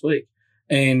conference last week,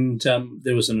 and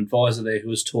there was an advisor there who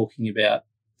was talking about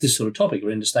this sort of topic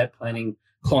around estate planning,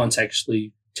 clients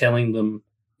actually telling them,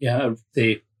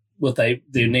 what their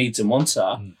needs and wants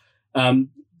are.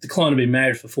 The client had been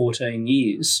married for 14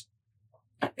 years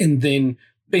and then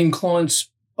been clients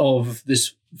of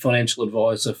this financial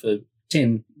advisor for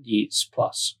 10 years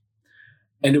plus.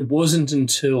 And it wasn't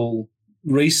until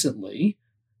recently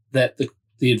that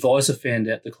the advisor found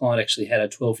out the client actually had a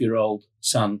 12-year-old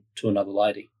son to another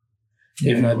lady,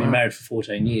 even though they'd been married for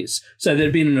 14 years. So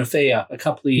there'd been an affair a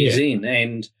couple of years in,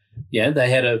 and they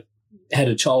had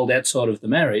a child outside of the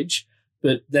marriage,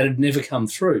 but that had never come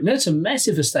through. Now, it's a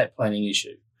massive estate planning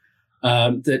issue.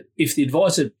 That if the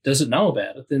advisor doesn't know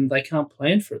about it, then they can't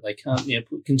plan for it. They can't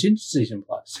put contingencies in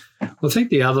place. I think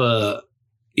the other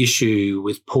issue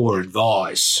with poor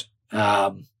advice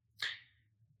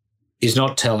is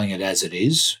not telling it as it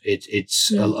is.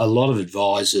 It's a lot of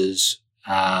advisors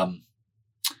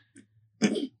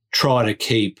try to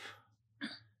keep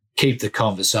the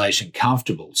conversation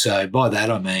comfortable. So by that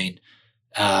I mean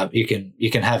you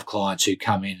can have clients who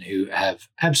come in who have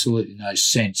absolutely no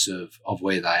sense of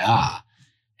where they are,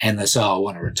 and they say, I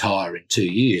want to retire in 2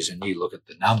 years, and you look at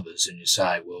the numbers and you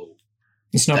say, well,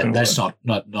 it's not that's not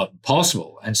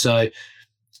possible. And so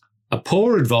a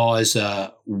poor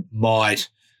advisor might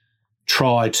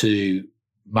try to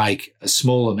make a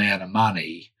small amount of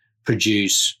money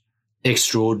produce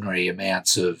extraordinary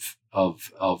amounts of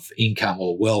income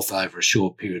or wealth over a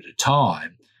short period of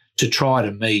time to try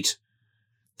to meet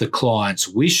the client's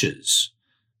wishes,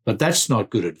 but that's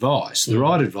not good advice. The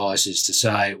right advice is to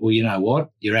say, well, you know what,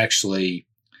 you're actually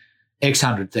X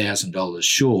 $100,000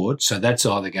 short, so that's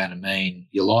either going to mean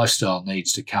your lifestyle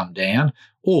needs to come down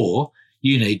or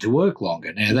you need to work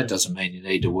longer. Now, that doesn't mean you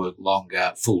need to work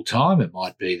longer full-time. It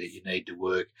might be that you need to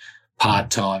work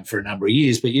part-time for a number of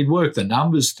years, but you'd work the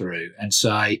numbers through and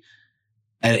say,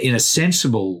 in a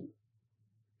sensible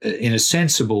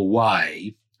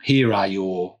way, here are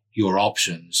your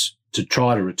options to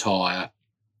try to retire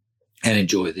and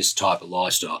enjoy this type of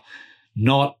lifestyle.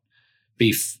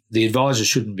 The advisor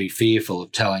shouldn't be fearful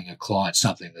of telling a client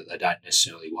something that they don't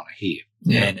necessarily want to hear.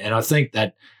 Yeah. And I think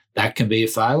that can be a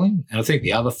failing. And I think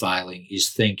the other failing is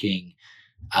thinking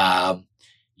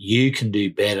you can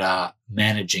do better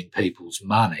managing people's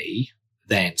money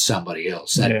than somebody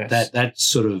else. That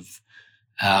sort of,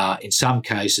 in some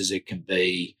cases, it can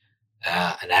be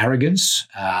an arrogance.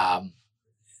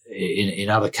 In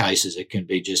other cases, it can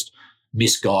be just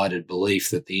misguided belief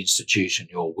that the institution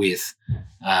you're with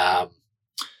has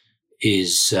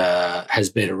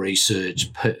better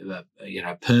research,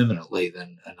 permanently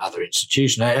than another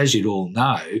institution. As you'd all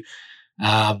know,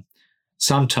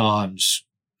 sometimes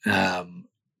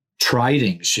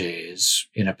trading shares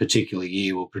in a particular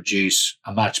year will produce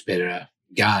a much better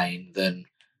gain than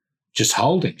just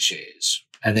holding shares,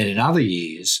 and then in other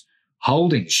years,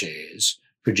 holding shares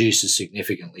produces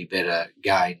significantly better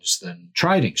gains than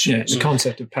trading shares. Yeah, it's the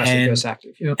concept of passive versus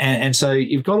active. Yep. And so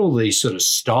you've got all these sort of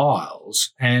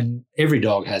styles, and every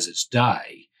dog has its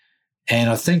day. And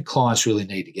I think clients really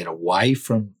need to get away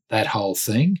from that whole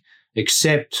thing,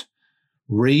 accept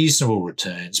reasonable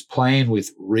returns, plan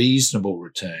with reasonable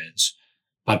returns,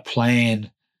 but plan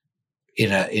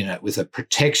with a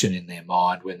protection in their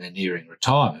mind when they're nearing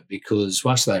retirement, because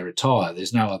once they retire,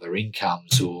 there's no other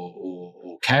incomes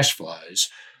or cash flows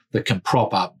that can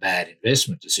prop up bad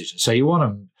investment decisions. So you want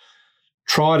to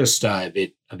try to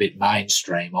stay a bit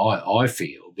mainstream, I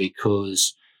feel,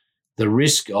 because the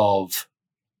risk of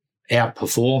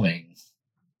outperforming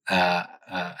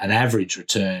an average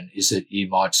return is that you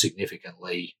might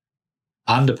significantly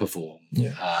underperform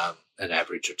an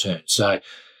average return. So,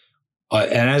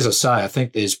 and as I say, I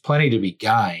think there's plenty to be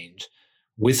gained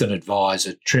with an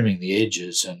advisor trimming the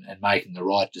edges and making the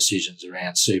right decisions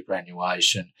around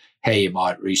superannuation, how you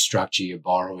might restructure your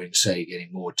borrowing so you're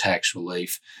getting more tax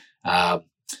relief,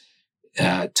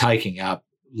 taking up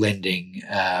lending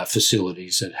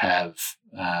facilities that have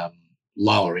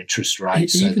lower interest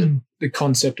rates. Even the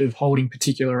concept of holding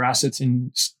particular assets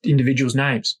in individuals'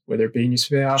 names, whether it be in your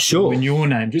spouse or in your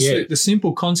name. Just the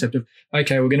simple concept of,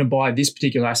 okay, we're going to buy this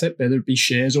particular asset, whether it be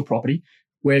shares or property.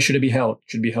 Where should it be held?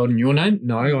 Should it be held in your name?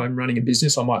 No, I'm running a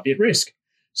business. I might be at risk.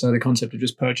 So the concept of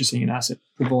just purchasing an asset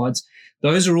provides.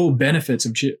 Those are all benefits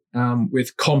of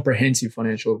with comprehensive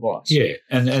financial advice. Yeah,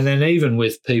 and then even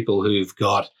with people who've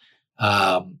got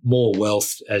more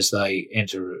wealth as they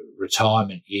enter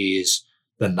retirement years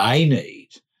than they need,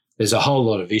 there's a whole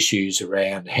lot of issues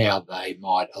around how they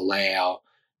might allow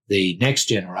the next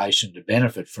generation to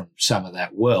benefit from some of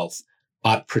that wealth,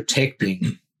 but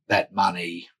protecting that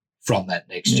money from that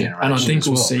next generation. And I think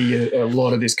we'll see a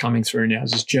lot of this coming through now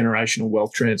as this generational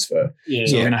wealth transfer.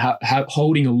 So we're going to have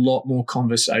holding a lot more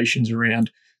conversations around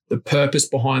the purpose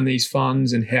behind these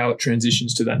funds and how it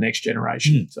transitions to that next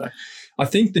generation. So I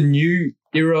think the new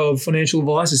era of financial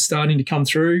advice is starting to come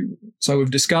through. So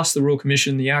we've discussed the Royal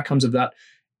Commission, the outcomes of that.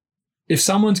 If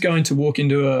someone's going to walk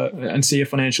into and see a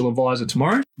financial advisor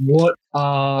tomorrow, what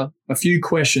are a few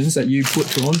questions that you put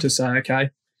to them to say, okay,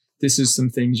 this is some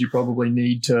things you probably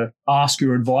need to ask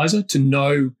your advisor to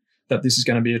know that this is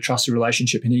going to be a trusted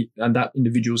relationship and that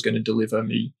individual is going to deliver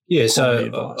me advice.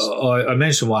 I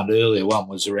mentioned one earlier. One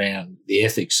was around the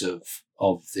ethics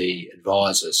of the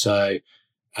advisor. So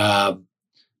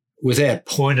without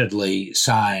pointedly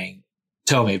saying,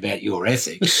 tell me about your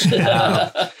ethics,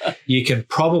 you can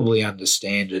probably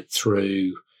understand it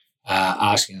through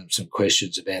asking them some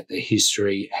questions about their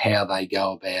history, how they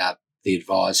go about the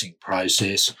advising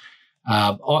process.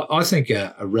 I think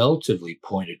a relatively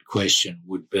pointed question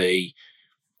would be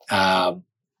to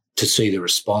see the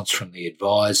response from the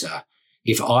advisor.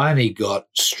 If I only got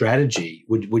strategy,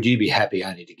 would you be happy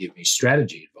only to give me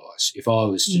strategy advice? If I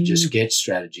was to just get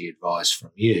strategy advice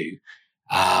from you,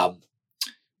 I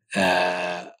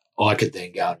could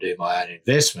then go and do my own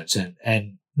investments.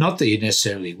 And not that you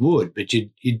necessarily would, but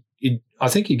I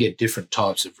think you get different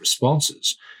types of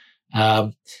responses.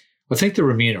 I think the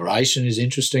remuneration is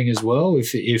interesting as well.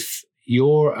 If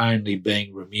you're only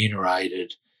being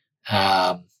remunerated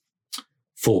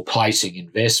for placing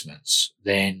investments,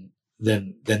 then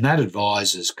that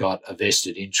advisor's got a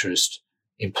vested interest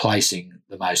in placing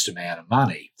the most amount of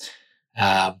money.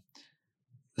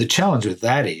 The challenge with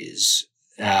that is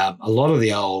a lot of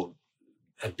the old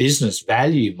business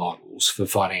value models for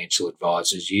financial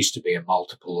advisors used to be a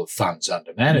multiple of funds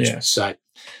under management. Yes. So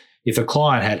if a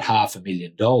client had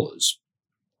 $500,000,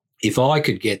 if I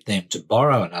could get them to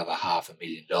borrow another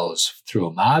 $500,000 through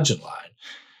a margin loan,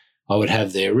 I would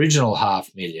have the original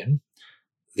 $500,000,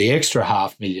 the extra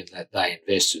 $500,000 that they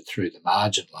invested through the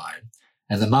margin loan,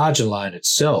 and the margin loan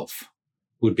itself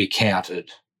would be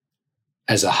counted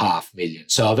as a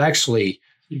 $500,000. So I've actually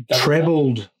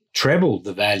trebled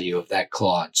the value of that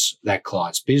client's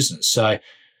business. So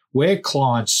where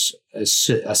clients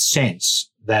sense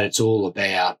that it's all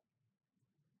about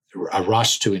a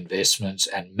rush to investments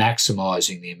and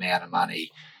maximising the amount of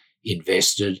money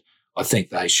invested, I think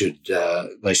they should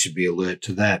be alert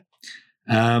to that.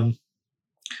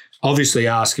 Obviously,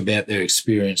 ask about their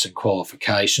experience and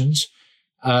qualifications.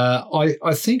 I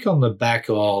think on the back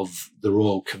of the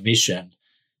Royal Commission,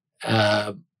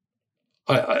 I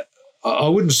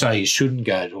wouldn't say you shouldn't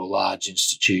go to a large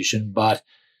institution, but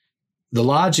the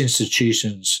large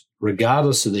institutions,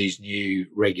 regardless of these new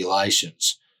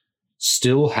regulations,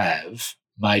 still have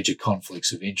major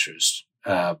conflicts of interest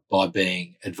by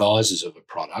being advisors of a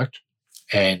product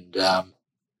and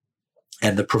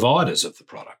the providers of the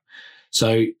product.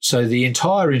 So the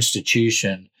entire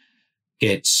institution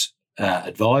gets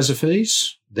advisor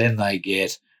fees, then they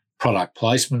get product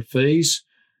placement fees,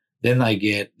 then they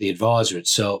get the advisor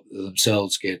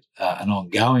themselves get an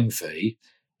ongoing fee,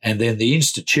 and then the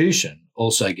institution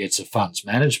also gets a funds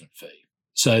management fee.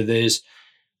 So there's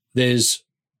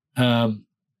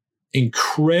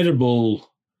incredible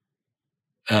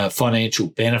financial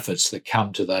benefits that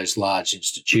come to those large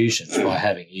institutions by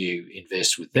having you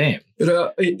invest with them,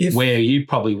 But where you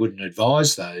probably wouldn't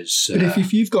advise those. But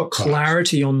if you've got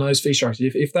clarity on those fee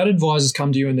structures, if that advisor's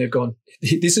come to you and they've gone,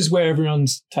 this is where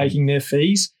everyone's taking their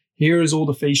fees, here is all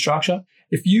the fee structure.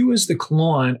 If you as the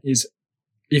client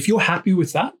if you're happy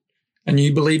with that and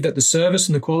you believe that the service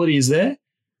and the quality is there,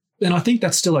 then I think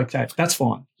that's still okay. That's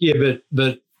fine. Yeah,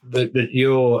 but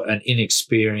you're an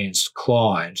inexperienced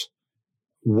client.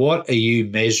 What are you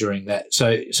measuring that?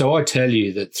 So I tell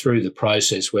you that through the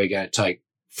process we're going to take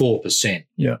 4%.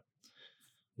 Yeah.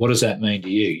 What does that mean to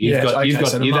you?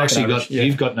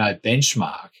 You've got no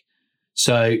benchmark.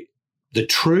 So the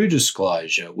true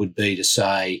disclosure would be to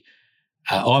say,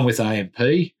 I'm with AMP.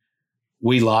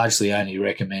 We largely only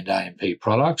recommend AMP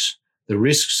products. The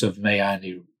risks of me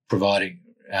only providing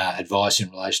advice in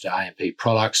relation to AMP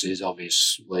products is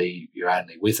obviously you're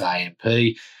only with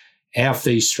AMP. Our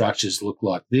fee structures look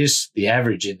like this. The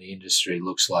average in the industry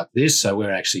looks like this. So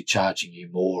we're actually charging you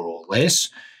more or less.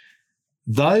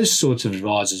 Those sorts of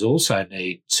advisors also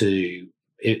need to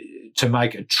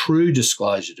make a true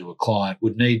disclosure to a client,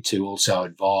 would need to also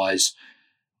advise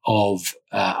of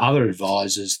other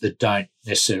advisors that don't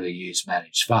necessarily use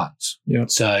managed funds. Yeah.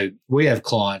 So we have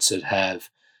clients that have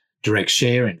direct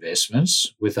share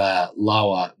investments with a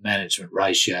lower management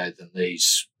ratio than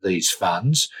these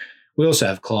funds. We also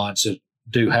have clients that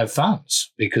do have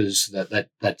funds because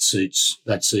that suits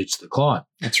the client.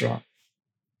 That's right.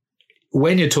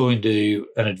 When you're talking to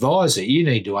an advisor, you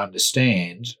need to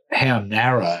understand how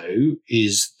narrow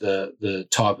is the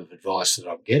type of advice that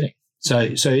I'm getting. So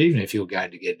even if you're going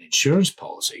to get an insurance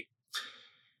policy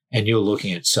and you're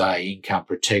looking at, say, income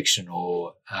protection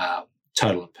or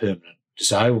total and permanent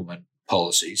disablement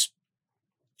policies,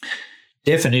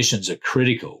 definitions are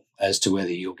critical as to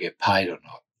whether you'll get paid or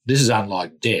not. This is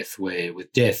unlike death, where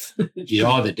with death, you're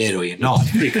either dead or you're not.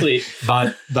 Pretty clear.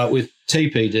 But with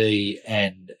TPD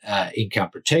and income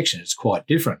protection, it's quite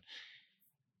different,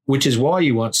 which is why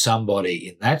you want somebody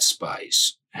in that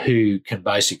space who can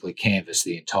basically canvass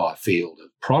the entire field of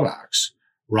products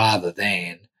rather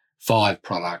than 5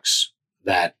 products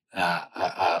that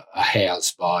are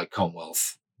housed by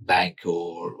Commonwealth Bank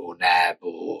or NAB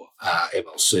or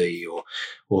MLC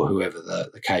or whoever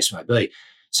the case may be.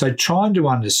 So trying to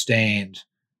understand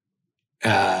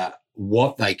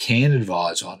what they can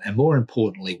advise on and, more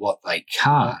importantly, what they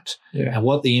can't, and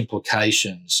what the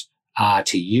implications are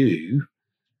to you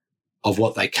of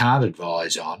what they can't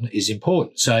advise on is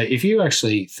important. So if you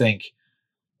actually think,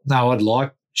 no, I'd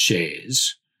like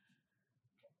shares,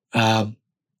 the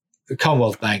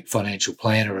Commonwealth Bank financial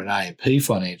planner and AMP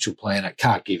financial planner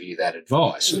can't give you that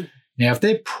advice. Now, if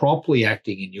they're properly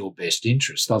acting in your best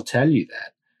interest, they'll tell you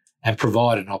that and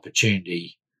provide an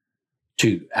opportunity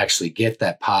to actually get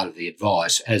that part of the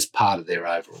advice as part of their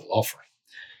overall offering.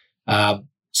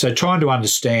 So trying to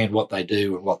understand what they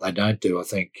do and what they don't do, I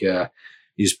think,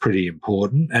 is pretty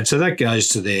important. And so that goes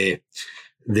to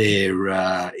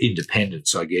their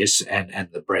independence, I guess, and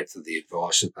the breadth of the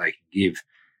advice that they can give.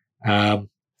 And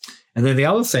then the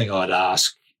other thing I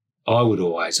would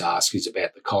always ask is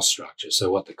about the cost structure.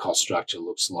 So what the cost structure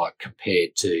looks like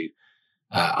compared to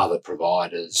other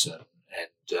providers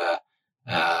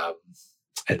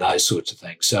and those sorts of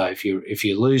things. So if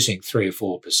you're losing 3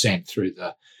 or 4%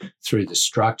 through the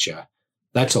structure,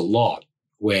 that's a lot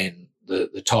when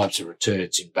the types of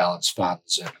returns in balanced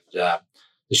funds and the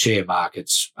share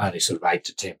market's only sort of 8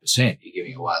 to 10%. You're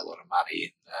giving away a lot of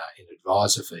money in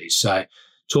advisor fees. So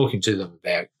talking to them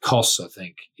about costs, I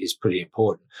think, is pretty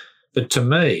important. But to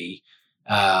me,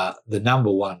 the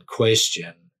number one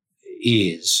question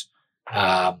is,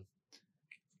 can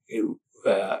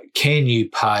you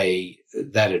pay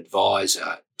that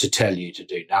advisor to tell you to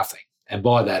do nothing? And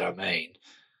by that I mean,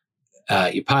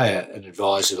 you pay an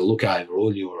advisor to look over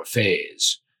all your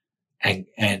affairs, and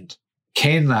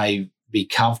can they be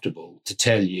comfortable to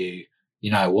tell you,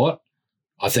 you know what,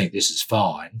 I think this is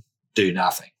fine, do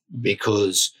nothing?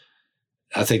 Because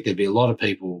I think there'd be a lot of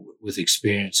people with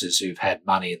experiences who've had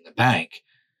money in the bank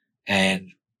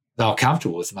and they're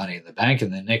comfortable with money in the bank,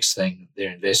 and the next thing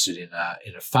they're invested in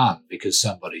a fund because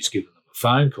somebody's given them a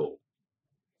phone call.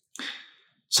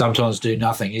 Sometimes do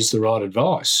nothing is the right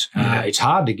advice. It's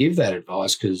hard to give that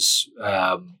advice because,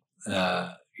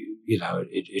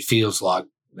 it feels like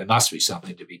there must be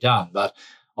something to be done. But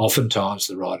oftentimes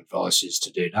the right advice is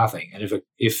to do nothing. And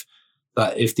if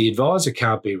the advisor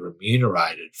can't be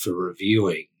remunerated for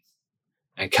reviewing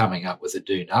and coming up with a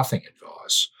do nothing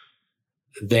advice,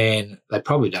 then they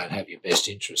probably don't have your best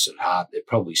interests at heart. They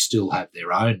probably still have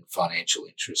their own financial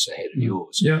interests ahead of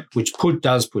yours, which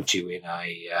does put you in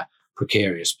a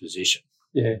precarious position.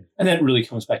 Yeah, and that really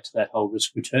comes back to that whole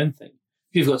risk-return thing.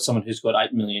 If you've got someone who's got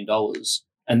 $8 million,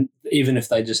 and even if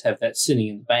they just have that sitting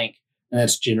in the bank and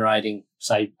that's generating,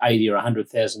 say, $80,000 or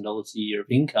 $100,000 a year of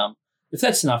income, if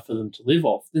that's enough for them to live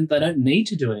off, then they don't need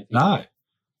to do anything. No.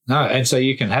 And so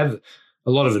you can have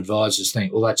a lot of advisors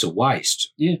think, well, that's a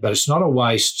waste. Yeah. But it's not a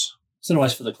waste. It's not a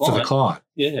waste for the client.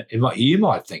 Yeah. You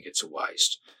might think it's a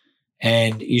waste.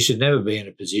 And you should never be in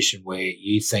a position where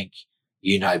you think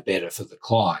you know better for the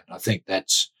client. I think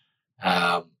that's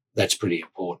pretty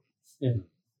important. Yeah.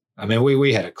 I mean,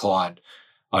 we had a client,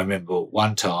 I remember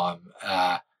one time,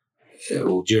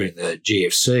 during the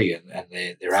GFC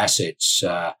and their assets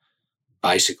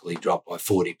basically dropped by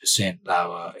 40%. They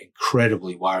were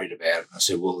incredibly worried about it. And I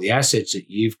said, well, the assets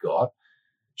that you've got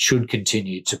should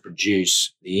continue to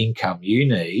produce the income you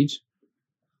need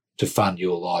to fund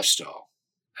your lifestyle.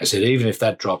 I said, even if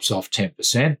that drops off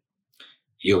 10%,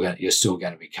 you're still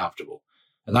going to be comfortable.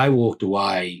 And they walked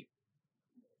away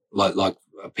like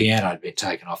a piano had been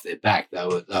taken off their back. They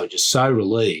were just so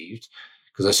relieved,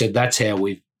 because I said, that's how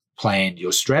we've planned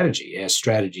your strategy. Our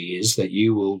strategy is that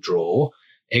you will draw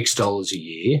X dollars a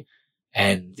year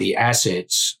and the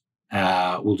assets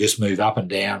will just move up and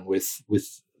down with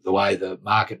the way the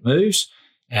market moves.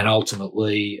 And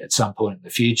ultimately, at some point in the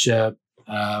future,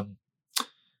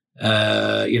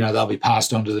 they'll be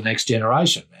passed on to the next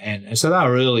generation. And so they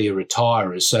were earlier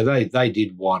retirers. So they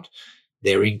did want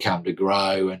their income to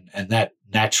grow, and that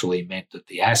naturally meant that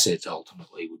the assets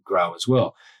ultimately would grow as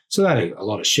well. So they had a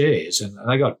lot of shares, and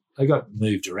they got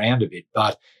moved around a bit.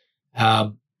 But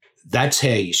that's how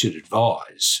you should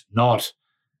advise, not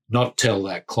tell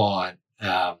that client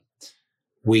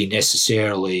we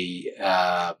necessarily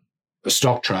are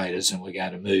stock traders and we're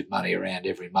going to move money around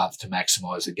every month to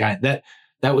maximise the gain.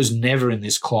 That was never in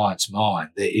this client's mind.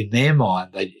 In their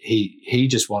mind, he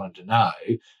just wanted to know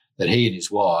that he and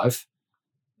his wife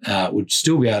would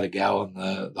still be able to go on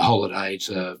the holiday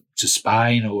to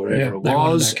Spain or wherever it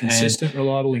was. That consistent,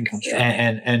 reliable income stream.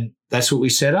 And that's what we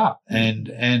set up.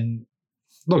 And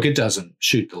look, it doesn't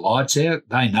shoot the lights out.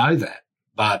 They know that.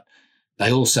 But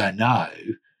they also know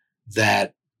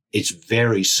that it's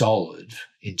very solid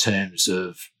in terms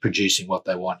of producing what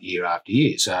they want year after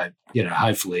year. So,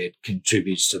 hopefully it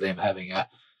contributes to them having a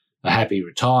happy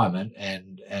retirement.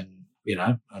 And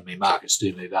markets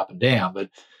do move up and down, but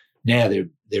now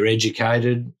they're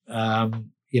educated.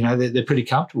 They're pretty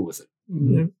comfortable with it.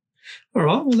 Yeah. All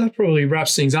right. Well, that probably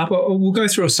wraps things up. We'll go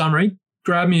through a summary.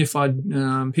 Grab me if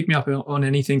pick me up on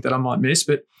anything that I might miss.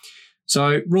 But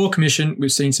so Royal Commission,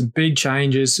 we've seen some big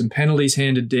changes, some penalties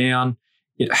handed down.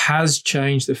 It has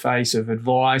changed the face of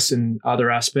advice and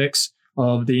other aspects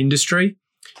of the industry.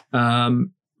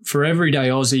 For everyday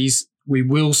Aussies, we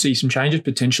will see some changes,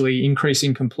 potentially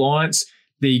increasing compliance.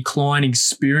 The client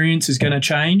experience is going to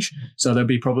change. So there'll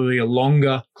be probably a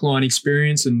longer client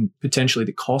experience, and potentially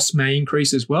the costs may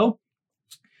increase as well.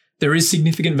 There is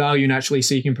significant value in actually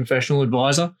seeking a professional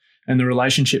advisor and the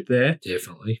relationship there.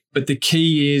 Definitely. But the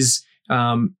key is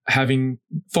finding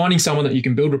someone that you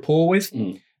can build rapport with,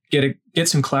 get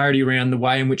some clarity around the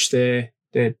way in which their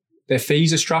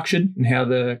fees are structured and how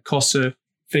the costs are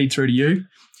feed through to you.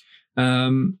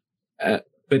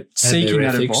 But seeking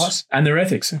that advice and their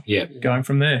ethics. Yeah. Going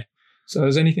from there. So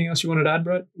is there anything else you wanted to add,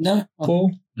 Brett? No.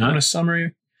 Paul? No. On a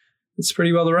summary? That's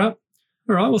pretty well the wrap.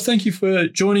 All right. Well, thank you for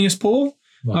joining us, Paul.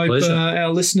 My Hope pleasure. our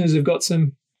listeners have got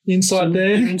some insight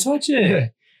there. Insights, yeah.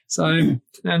 So,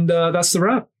 and that's the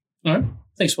wrap. All right.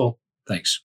 Thanks, Paul.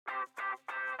 Thanks.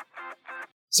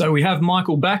 So we have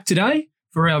Michael back today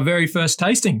for our very first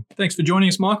tasting. Thanks for joining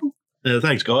us, Michael.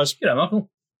 Thanks, guys. G'day, Michael.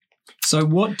 So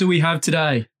what do we have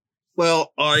today?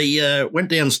 Well, I went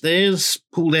downstairs,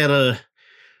 pulled out a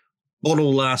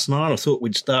bottle last night. I thought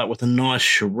we'd start with a nice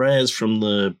Shiraz from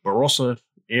the Barossa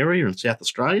area in South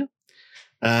Australia.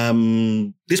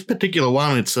 This particular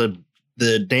one, it's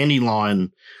the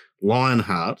Dandelion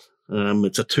Lionheart.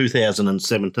 It's a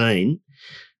 2017,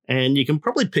 and you can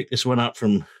probably pick this one up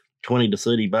from $20 to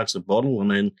 $30 a bottle,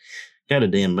 and then go to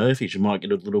Dan Murphy's, you might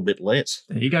get a little bit less.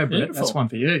 There you go, Brett. Beautiful. That's one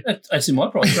for you. That's in my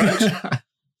price range.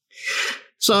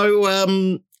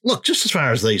 So, look, just as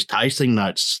far as these tasting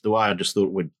notes, the way I just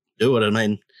thought we'd do it, I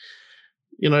mean,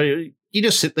 you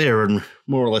just sit there and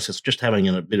more or less it's just having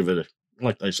a bit of a,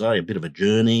 like they say, a bit of a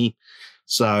journey.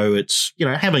 So it's,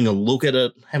 having a look at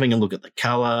it, having a look at the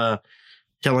colour,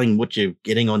 telling what you're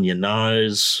getting on your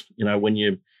nose, when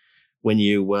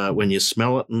you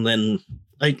smell it, and then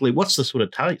equally, what's the sort of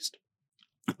taste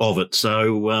of it?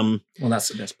 So, Well, that's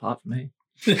the best part for me.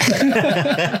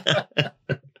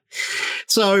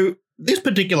 So this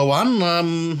particular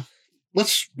one,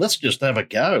 let's just have a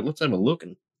go. Let's have a look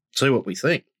and see what we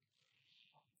think.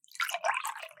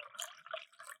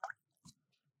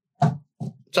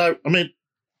 So, I mean,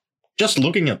 just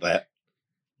looking at that,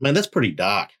 I mean, that's pretty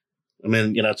dark. I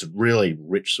mean, you know, it's a really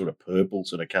rich sort of purple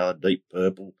sort of colour, deep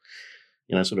purple,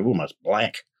 you know, sort of almost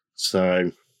black.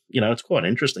 So, you know, it's quite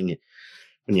interesting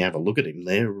when you have a look at him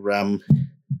there.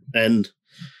 And,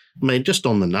 I mean, just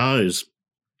on the nose,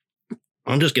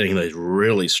 I'm just getting these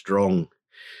really strong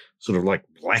sort of like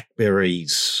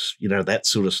blackberries, you know, that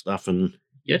sort of stuff. And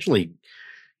you're actually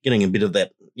getting a bit of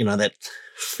that, you know, that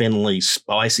fennelly,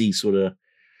 spicy sort of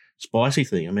spicy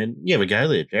thing. I mean, you ever go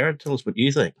there, Jared? Tell us what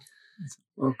you think.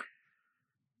 Look.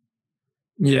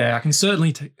 Yeah, I can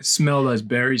certainly smell those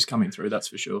berries coming through, that's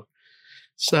for sure.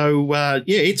 So, yeah,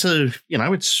 it's a, you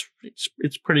know, it's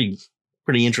pretty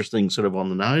interesting sort of on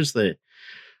the nose there.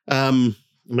 I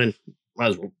mean, might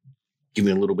as well give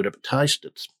me a little bit of a taste.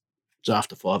 It's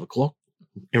after 5 o'clock.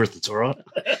 Everything's all right.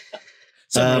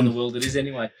 Somewhere in the world it is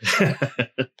anyway.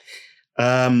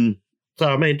 So,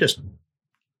 I mean, just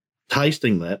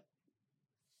tasting that,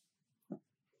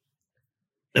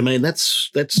 I mean,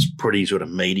 that's pretty sort of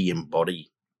medium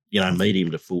body, you know,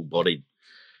 medium to full bodied.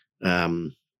 I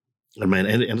mean,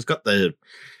 and it's got the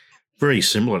very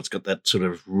similar. It's got that sort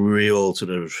of real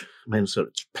sort of, I mean, so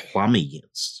it's plummy.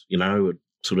 It's, you know,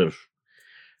 sort of,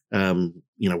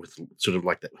 you know, with sort of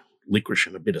like that licorice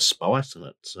and a bit of spice in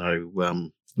it. So, I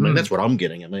mean, that's what I'm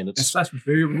getting. I mean, That's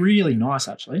very, really nice,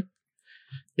 actually.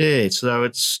 Yeah. So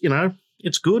it's, you know,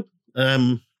 it's good.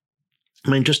 I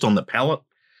mean, just on the palate,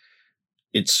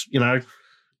 it's, you know,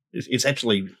 it's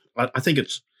actually, I think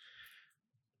it's,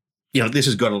 you know, this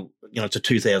has got a, you know, it's a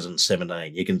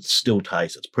 2017. You can still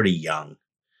taste it's pretty young.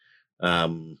 I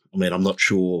mean, I'm not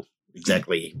sure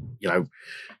exactly, you know,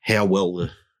 how well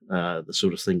the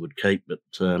sort of thing would keep, but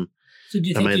so do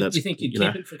you think, I mean, do you think you'd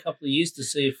keep it for a couple of years to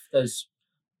see if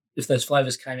those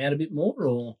flavours came out a bit more,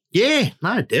 or? Yeah,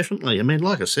 no, definitely. I mean,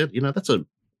 like I said, you know, that's a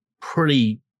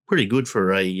pretty good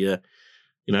for a, you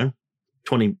know,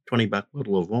 $20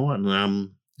 bottle of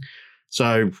wine.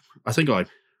 So I think I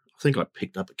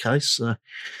picked up a case.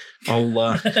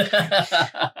 I'll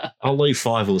leave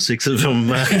 5 or 6 of them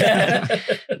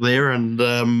there, and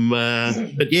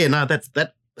but yeah, no, that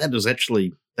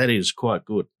is quite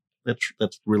good.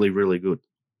 That's really, really good.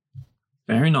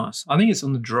 Very nice. I think it's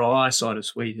on the dry side of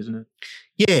sweet, isn't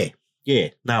it? Yeah.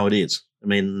 No, it is. I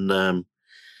mean,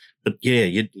 but yeah,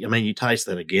 you taste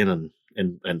that again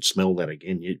and smell that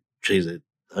again. Geez,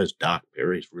 those dark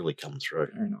berries really come through.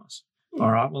 Very nice.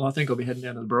 All right. Well, I think I'll be heading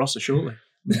down to the Barossa shortly. On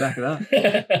the back of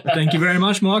that. Thank you very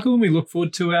much, Michael, and we look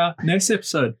forward to our next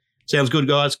episode. Sounds good,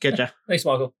 guys. Catch ya. Thanks,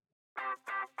 Michael.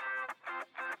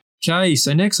 Okay,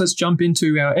 so next let's jump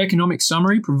into our economic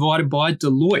summary provided by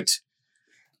Deloitte.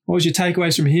 What was your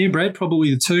takeaways from here, Brad? Probably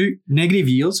the 2 negative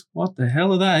yields. What the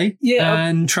hell are they? Yeah.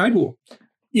 And trade war.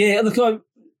 Yeah, look,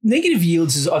 negative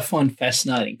yields I find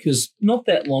fascinating because not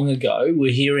that long ago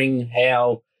we're hearing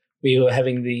how we were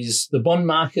having the bond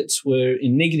markets were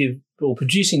in negative or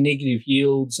producing negative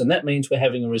yields, and that means we're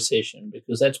having a recession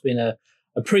because that's been a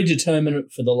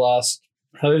predeterminant for the last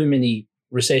however many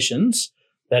recessions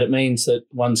that it means that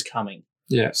one's coming.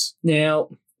 Yes. Now,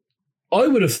 I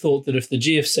would have thought that if the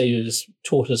GFC has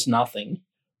taught us nothing,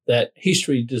 that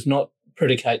history does not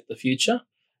predicate the future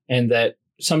and that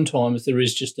sometimes there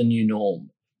is just a new norm.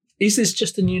 Is this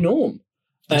just a new norm?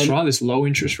 That's right, this low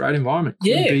interest rate environment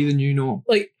could be the new norm.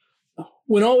 Like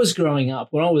when I was growing up,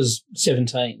 when I was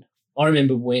 17, I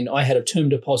remember when I had a term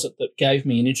deposit that gave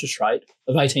me an interest rate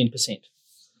of 18%.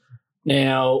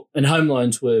 Now, and home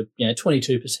loans were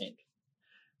 22%.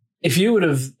 If you would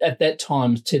have at that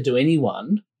time said to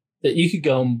anyone that you could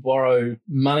go and borrow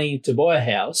money to buy a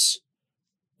house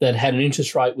that had an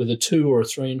interest rate with a 2 or a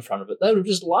 3 in front of it, they would have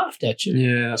just laughed at you.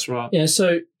 Yeah, that's right. Yeah.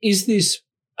 So is this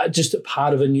just a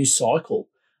part of a new cycle?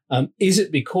 Is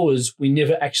it because we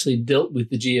never actually dealt with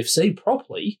the GFC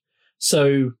properly?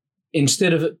 So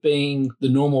instead of it being the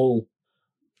normal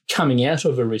coming out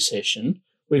of a recession,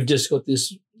 we've just got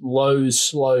this low,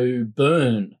 slow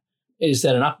burn. Is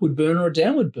that an upward burn or a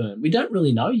downward burn? We don't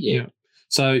really know yet. Yeah.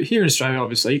 So here in Australia,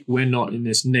 obviously, we're not in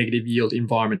this negative yield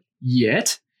environment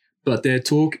yet, but there's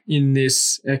talk in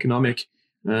this economic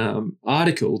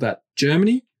article that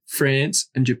Germany, France,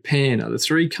 and Japan are the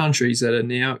 3 countries that are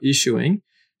now issuing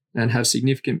and have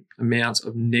significant amounts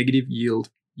of negative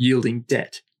yielding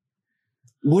debt.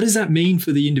 What does that mean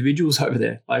for the individuals over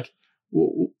there? Like,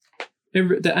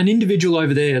 an individual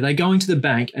over there, are they going to the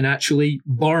bank and actually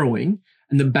borrowing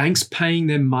and the bank's paying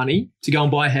them money to go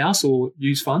and buy a house or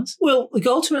use funds? Well, look,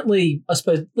 ultimately, I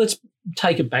suppose let's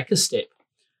take it back a step.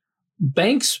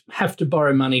 Banks have to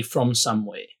borrow money from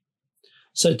somewhere.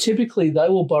 So typically they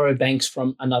will borrow banks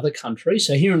from another country.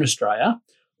 So here in Australia,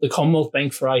 the Commonwealth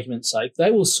Bank, for argument's sake, they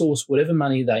will source whatever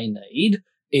money they need,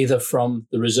 either from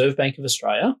the Reserve Bank of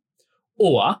Australia,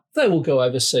 or they will go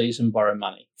overseas and borrow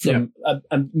money from a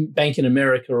bank in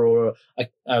America or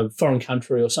a foreign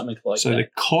country or something like that. So the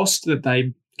cost that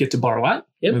they get to borrow at,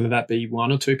 whether that be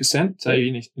 1 or 2%, say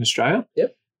in Australia,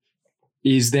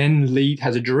 is then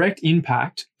has a direct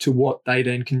impact to what they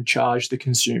then can charge the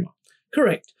consumer.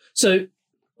 Correct. So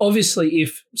obviously,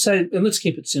 and let's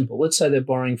keep it simple. Let's say they're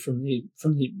borrowing from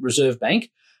the Reserve Bank,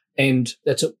 and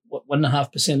that's at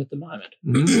 1.5% at the moment.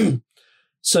 Mm-hmm.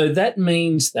 So that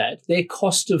means that their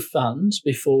cost of funds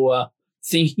before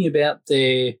thinking about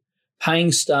their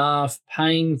paying staff,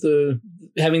 having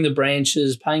the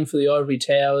branches, paying for the ivory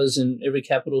towers in every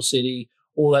capital city,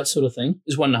 all that sort of thing,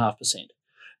 is 1.5%.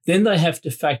 Then they have to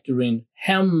factor in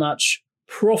how much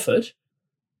profit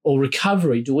or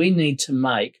recovery do we need to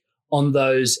make on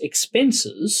those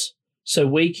expenses so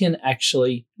we can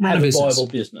actually have a viable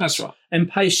business. That's right. And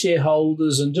pay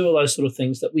shareholders and do all those sort of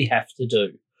things that we have to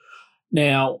do.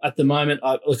 Now, at the moment,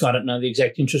 I don't know the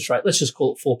exact interest rate. Let's just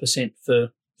call it 4% for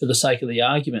the sake of the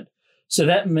argument. So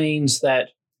that means that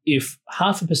if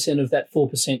 0.5% of that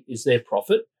 4% is their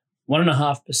profit,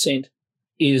 1.5%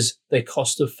 is their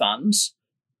cost of funds,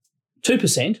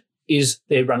 2% is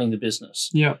they're running the business.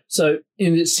 Yeah. So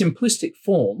in its simplistic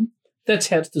form, that's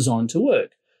how it's designed to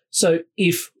work. So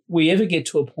if we ever get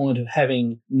to a point of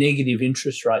having negative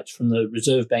interest rates from the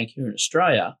Reserve Bank here in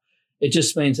Australia, it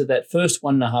just means that first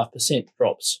 1.5%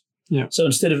 drops. Yeah. So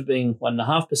instead of it being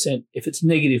 1.5%, if it's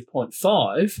negative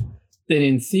 0.5, then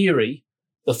in theory,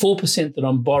 the 4% that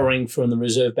I'm borrowing from the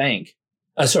Reserve Bank,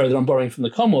 that I'm borrowing from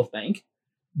the Commonwealth Bank,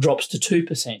 drops to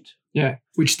 2%. Yeah,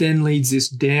 which then leads this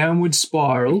downward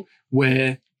spiral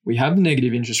where we have the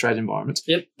negative interest rate environments.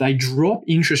 Yep. They drop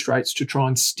interest rates to try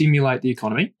and stimulate the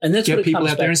economy, and that's get people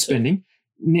out there and spending.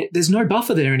 There's no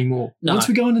buffer there anymore. No. Once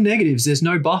we go into negatives, there's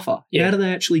no buffer. Yeah. How do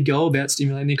they actually go about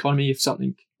stimulating the economy if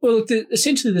something? Well,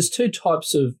 essentially there's two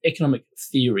types of economic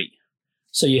theory.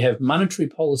 So you have monetary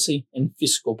policy and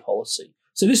fiscal policy.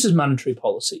 So this is monetary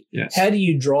policy. Yes. How do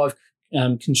you drive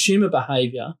consumer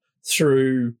behaviour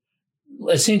through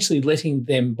essentially letting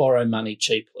them borrow money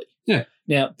cheaply? Yeah.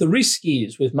 Now, the risk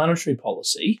is with monetary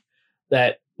policy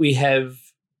that we have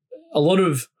a lot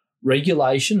of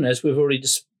regulation, as we've already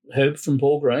just heard from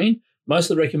Paul Green. Most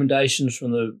of the recommendations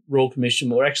from the Royal Commission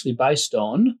were actually based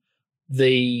on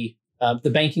the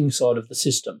banking side of the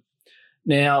system.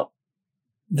 Now,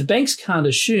 the banks can't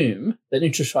assume that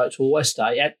interest rates will always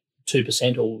stay at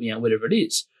 2% or whatever it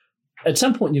is. At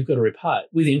some point, you've got to repay it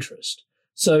with interest.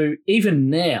 So even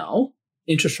now,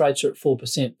 interest rates are at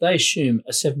 4%. They assume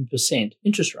a 7%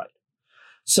 interest rate.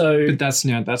 So, but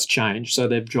that's changed. So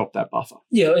they've dropped that buffer.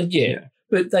 Yeah.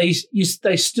 But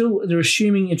they're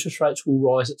assuming interest rates will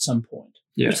rise at some point,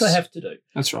 yes, which they have to do.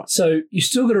 That's right. So you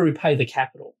still got to repay the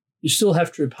capital. You still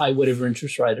have to repay whatever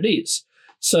interest rate it is.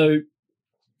 So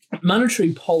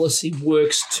monetary policy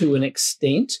works to an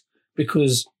extent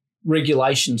because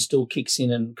regulation still kicks in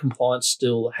and compliance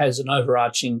still has an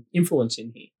overarching influence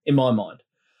in here, in my mind.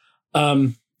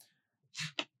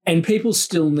 And people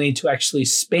still need to actually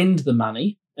spend the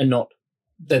money and not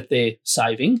that they're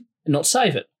saving and not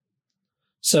save it.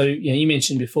 So, you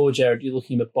mentioned before, Jared, you're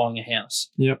looking at buying a house.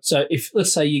 Yep. So if,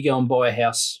 let's say you go and buy a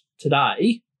house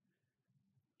today,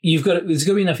 there's got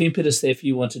to be enough impetus there for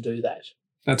you want to do that.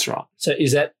 That's right. So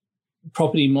is that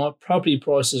property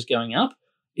prices going up?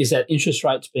 Is that interest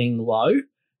rates being low?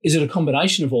 Is it a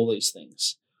combination of all these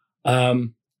things?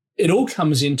 It all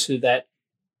comes into that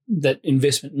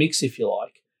investment mix, if you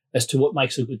like, as to what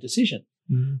makes a good decision.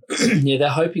 Mm-hmm. They're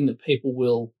hoping that people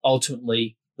will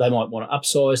ultimately, they might want to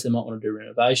upsize, they might want to do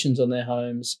renovations on their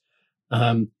homes.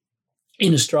 In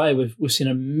Australia, we've seen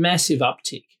a massive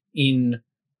uptick in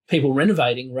people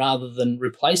renovating rather than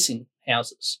replacing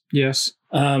houses. Yes.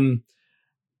 And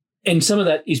some of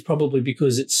that is probably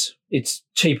because it's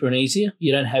cheaper and easier.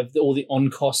 You don't have all the on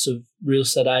costs of real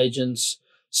estate agents,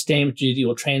 stamp duty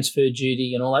or transfer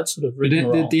duty and all that sort of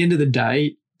rigmarole. At the end of the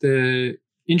day, the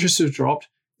interest have dropped.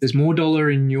 There's more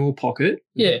dollar in your pocket.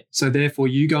 Yeah. So therefore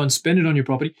you go and spend it on your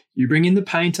property. You bring in the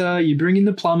painter, you bring in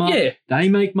the plumber. Yeah. They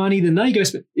make money, then they go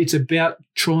spend. It's about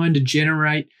trying to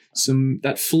generate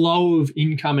that flow of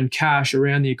income and cash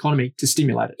around the economy to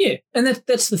stimulate it. Yeah. And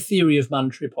that's the theory of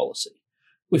monetary policy.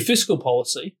 With fiscal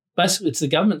policy, basically it's the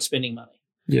government spending money.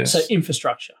 Yes. So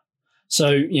infrastructure.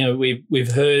 So,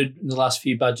 we've heard in the last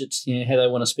few budgets, how they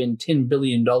want to spend $10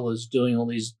 billion doing all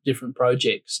these different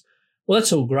projects. Well,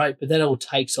 that's all great, but that all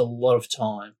takes a lot of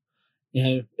time.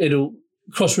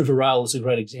 Cross River Rail is a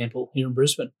great example here in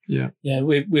Brisbane. Yeah.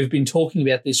 We've been talking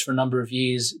about this for a number of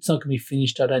years. It's not going to be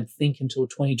finished, I don't think, until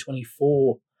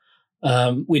 2024,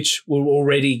 which we're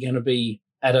already going to be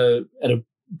at a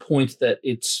point that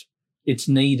it's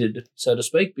needed, so to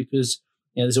speak, because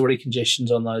there's already congestions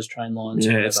on those train lines.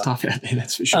 Yeah, it's tough out there,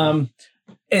 that's for sure.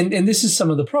 And this is some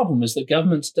of the problem, is that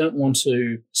governments don't want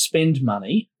to spend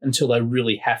money until they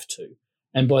really have to.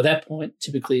 And by that point,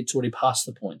 typically it's already past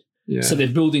the point. Yeah. So they're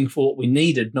building for what we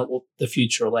needed, not what the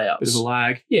future allows. Bit of a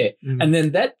lag. Yeah. And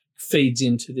then that feeds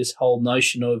into this whole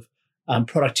notion of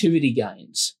productivity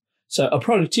gains. So a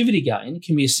productivity gain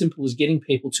can be as simple as getting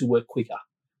people to work quicker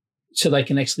so they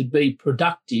can actually be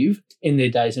productive in their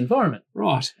day's environment.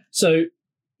 Right. So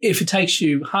if it takes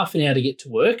you half an hour to get to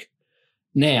work,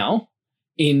 now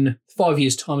in 5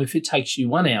 years' time, if it takes you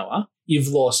 1 hour, you've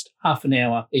lost half an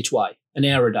hour each way, an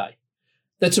hour a day.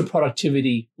 That's a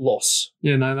productivity loss.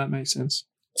 Yeah, no, that makes sense.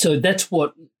 So that's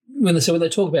what, when they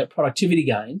talk about productivity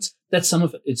gains, that's some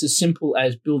of it. It's as simple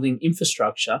as building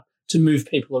infrastructure to move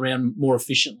people around more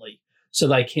efficiently so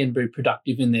they can be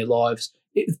productive in their lives,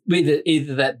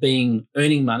 either that being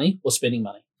earning money or spending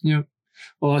money. Yeah.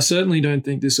 Well, I certainly don't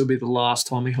think this will be the last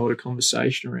time we hold a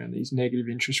conversation around these negative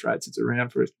interest rates. It's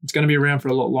going to be around for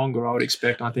a lot longer, I would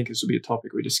expect. I think this will be a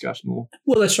topic we discuss more.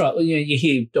 Well, that's right. You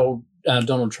hear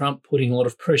Donald Trump putting a lot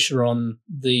of pressure on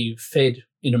the Fed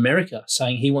in America,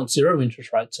 saying he wants zero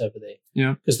interest rates over there.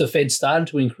 Yeah. Because the Fed started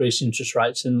to increase interest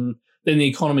rates, and then the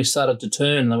economy started to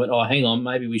turn, and they went, oh, hang on,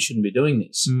 maybe we shouldn't be doing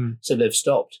this. So they've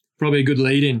stopped. Probably a good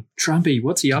lead in. Trumpy,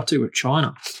 what's he up to with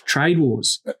China? Trade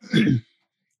wars.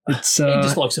 He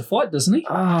just likes a fight, doesn't he?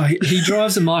 He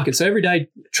drives the market. So every day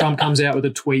Trump comes out with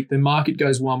a tweet, the market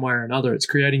goes one way or another. It's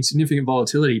creating significant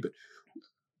volatility. But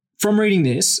from reading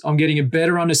this, I'm getting a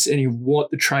better understanding of what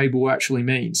the trade war actually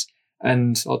means.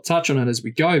 And I'll touch on it as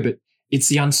we go, but it's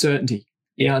the uncertainty.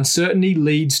 The uncertainty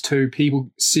leads to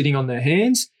people sitting on their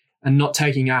hands and not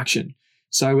taking action.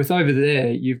 So with over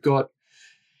there, you've got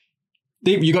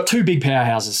two big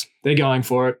powerhouses. They're going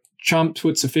for it. Trump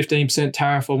puts a 15%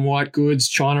 tariff on white goods.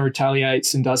 China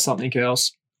retaliates and does something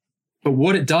else. But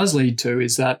what it does lead to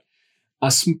is that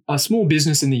a small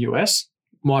business in the US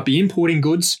might be importing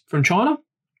goods from China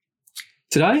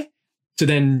today to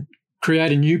then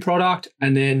create a new product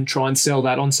and then try and sell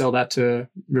that to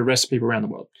the rest of people around the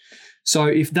world. So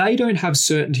if they don't have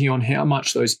certainty on how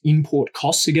much those import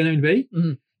costs are going to be,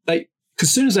 because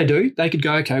as soon as they do, they could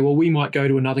go, okay, well, we might go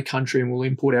to another country and we'll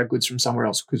import our goods from somewhere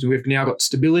else because we've now got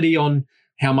stability on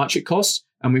how much it costs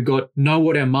and we've got know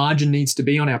what our margin needs to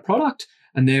be on our product,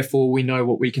 and therefore we know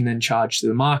what we can then charge to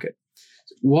the market.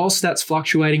 Whilst that's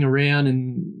fluctuating around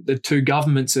and the two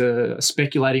governments are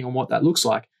speculating on what that looks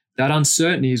like, that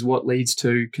uncertainty is what leads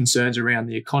to concerns around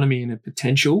the economy and a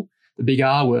potential, the big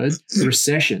R word,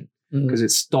 recession, because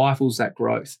it stifles that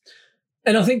growth.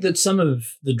 And I think that some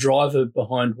of the driver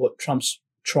behind what Trump's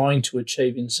trying to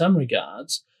achieve in some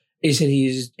regards is that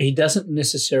he doesn't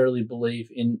necessarily believe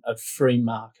in a free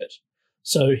market.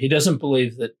 So he doesn't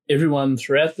believe that everyone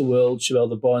throughout the world should be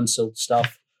able to buy and sell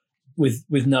stuff with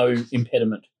no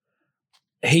impediment.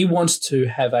 He wants to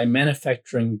have a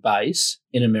manufacturing base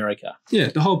in America. Yeah,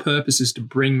 the whole purpose is to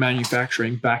bring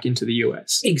manufacturing back into the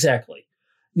US. Exactly.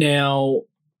 Now,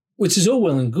 which is all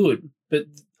well and good, but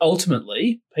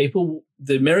ultimately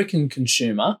the American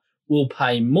consumer will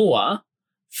pay more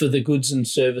for the goods and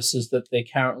services that they're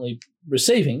currently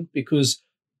receiving because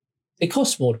it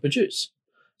costs more to produce.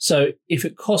 So if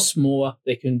it costs more,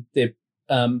 they're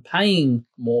paying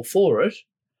more for it.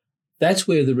 That's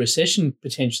where the recession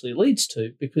potentially leads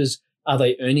to, because are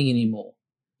they earning any more?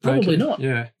 Probably not.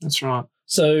 Yeah, that's right.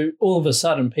 So all of a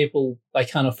sudden they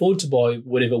can't afford to buy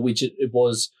whatever widget it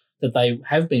was that they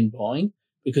have been buying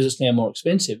because it's now more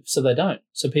expensive. So they don't.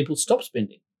 So people stop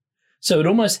spending. So it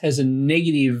almost has a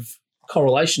negative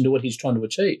correlation to what he's trying to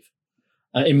achieve,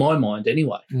 in my mind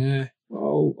anyway. Yeah.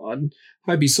 Well,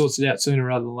 I hope he sorts it out sooner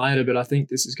rather than later, but I think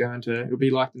this is it'll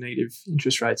be like the negative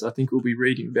interest rates. I think we'll be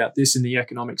reading about this in the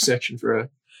economic section for a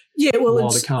while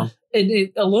to come.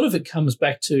 And a lot of it comes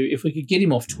back to, if we could get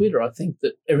him off Twitter, I think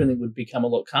that everything would become a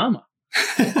lot calmer.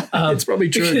 It's probably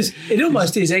true. Because it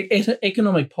almost is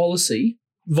economic policy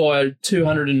via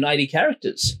 280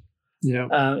 characters.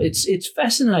 Yeah. It's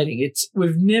fascinating.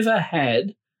 We've never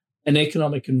had an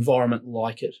economic environment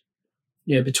like it.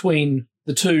 Between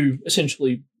the two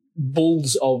essentially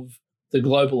bulls of the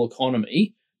global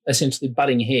economy, essentially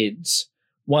butting heads,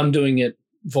 one doing it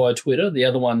via Twitter, the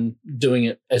other one doing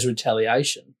it as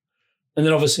retaliation. And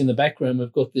then obviously in the background,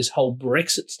 we've got this whole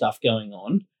Brexit stuff going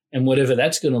on and whatever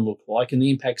that's going to look like and the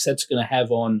impacts that's going to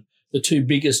have on the two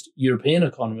biggest European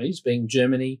economies being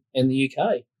Germany and the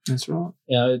UK. That's right.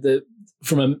 You know,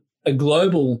 from a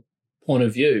global point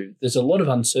of view, there's a lot of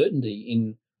uncertainty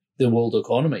in the world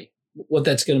economy. What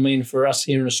that's going to mean for us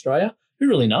here in Australia, who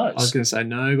really knows? I was going to say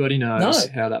nobody knows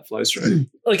how that flows through.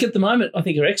 Like at the moment, I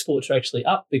think our exports are actually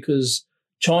up because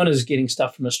China's getting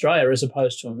stuff from Australia as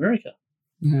opposed to America.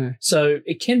 Yeah. So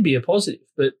it can be a positive,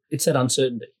 but it's that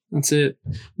uncertainty. That's it.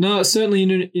 No, it's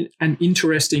certainly an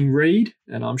interesting read,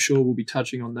 and I'm sure we'll be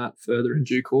touching on that further in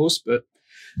due course. But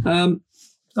I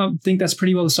think that's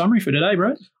pretty well the summary for today,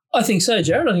 Brett. I think so,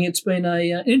 Jared. I think it's been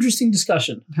an interesting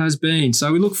discussion. It has been.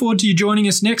 So we look forward to you joining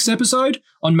us next episode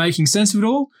on Making Sense of It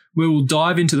All, where we'll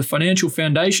dive into the financial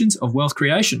foundations of wealth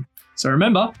creation. So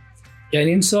remember, gain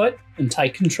insight and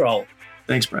take control.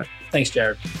 Thanks, Brett. Thanks,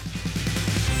 Jared.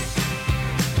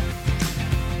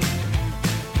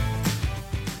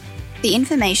 The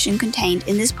information contained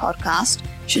in this podcast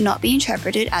should not be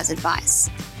interpreted as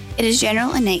advice. It is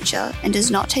general in nature and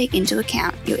does not take into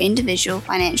account your individual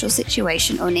financial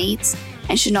situation or needs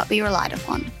and should not be relied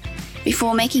upon.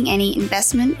 Before making any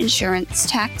investment, insurance,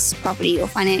 tax, property, or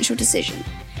financial decision,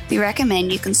 we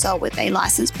recommend you consult with a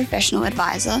licensed professional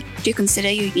advisor to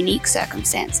consider your unique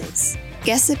circumstances.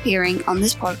 Guests appearing on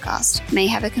this podcast may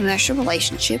have a commercial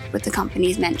relationship with the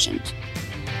companies mentioned.